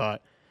stop and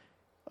thought,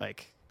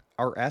 like,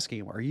 or asking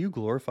him, are you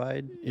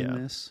glorified in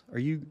this?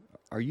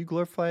 Are you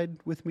glorified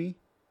with me?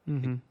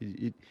 In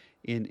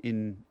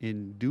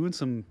doing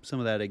some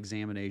of that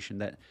examination,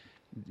 that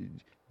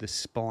the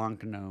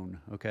Spelunkenone,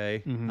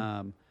 okay,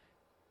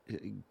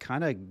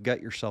 kind of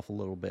gut yourself a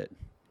little bit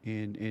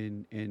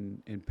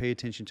and pay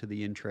attention to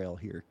the entrail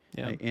here.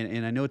 Yeah.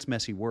 And I know it's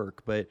messy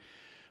work, but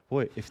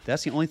boy, if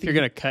that's the only thing, if you're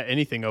going to cut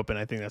anything open,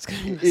 I think that's going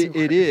to be messy work.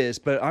 It is,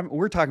 but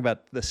we're talking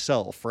about the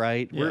self,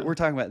 right? Yeah. We're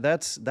talking about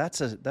that's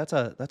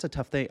a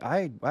tough thing.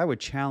 I would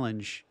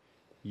challenge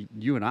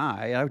you and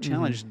I would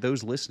challenge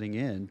those listening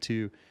in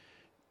to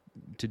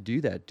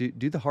do that,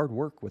 do the hard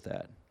work with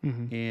that,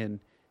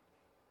 and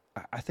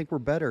I think we're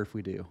better if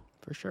we do.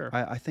 For sure.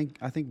 I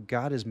think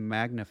God is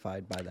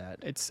magnified by that.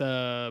 It's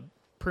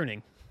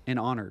pruning and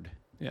honored.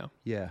 Yeah.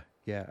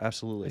 Yeah,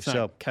 absolutely. It's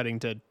not cutting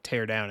to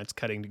tear down; it's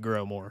cutting to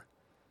grow more.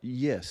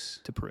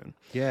 Yes. To prune.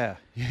 Yeah.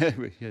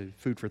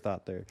 Food for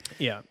thought there.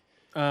 Yeah.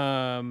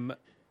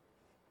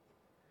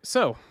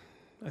 So,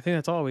 I think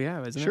that's all we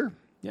have, isn't it? Sure.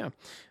 Yeah.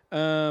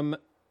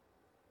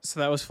 So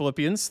that was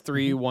Philippians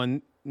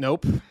 3:1.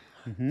 Nope.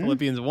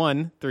 Philippians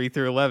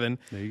 1:3-11.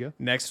 There you go.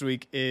 Next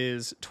week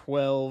is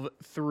 12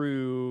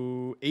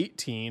 through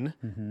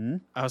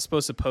 18. I was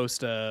supposed to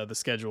post the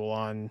schedule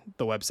on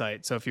the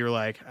website. So if you're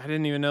like, I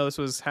didn't even know this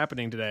was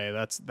happening today,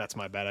 that's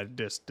my bad. I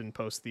just didn't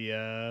post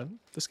the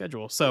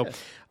schedule. So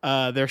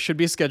there should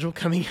be a schedule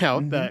coming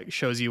out that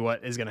shows you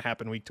what is going to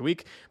happen week to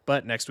week.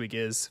 But next week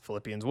is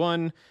Philippians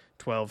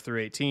 1:12 through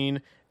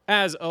 18.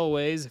 As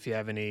always, if you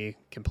have any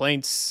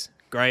complaints,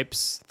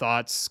 gripes,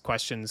 thoughts,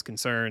 questions,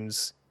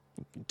 concerns.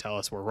 You can tell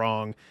us we're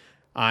wrong.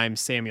 I'm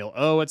Samuel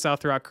O at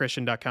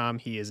SouthRockChristian.com.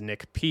 He is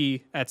Nick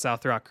P at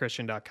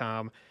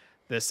SouthRockChristian.com.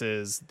 This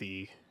is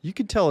the... You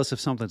can tell us if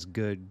something's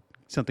good.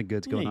 Something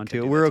good's going you on can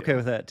too. do We're that okay too.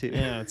 with that too.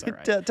 Yeah, that's all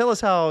right. Tell us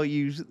how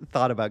you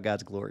thought about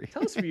God's glory.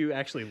 Tell us if you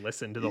actually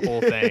listened to the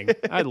whole thing.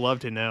 I'd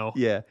love to know.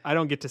 Yeah. I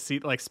don't get to see,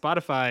 like,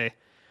 Spotify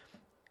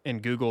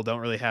and Google don't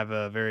really have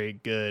a very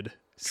good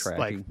Tracking.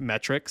 like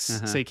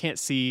metrics, so you can't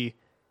see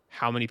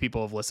how many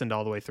people have listened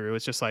all the way through.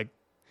 It's just like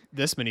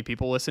this many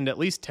people listened at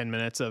least 10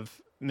 minutes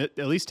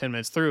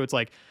through. It's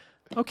like,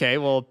 okay,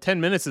 well,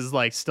 10 minutes is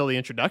like still the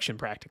introduction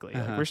practically.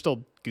 Like, we're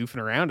still goofing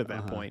around at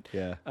that point.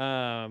 Yeah.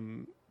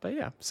 But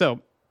yeah,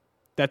 so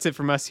that's it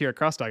from us here at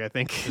Crosstalk, I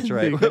think. That's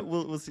right.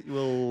 We'll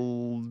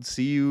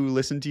see you,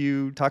 listen to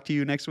you, talk to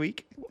you next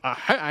week.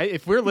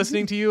 If we're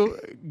listening to you,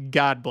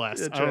 God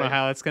bless. That's I don't know right.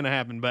 how that's going to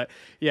happen, but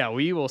yeah,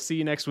 we will see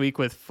you next week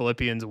with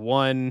Philippians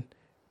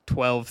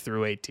 1:12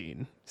 through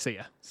 18. See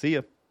ya. See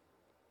ya.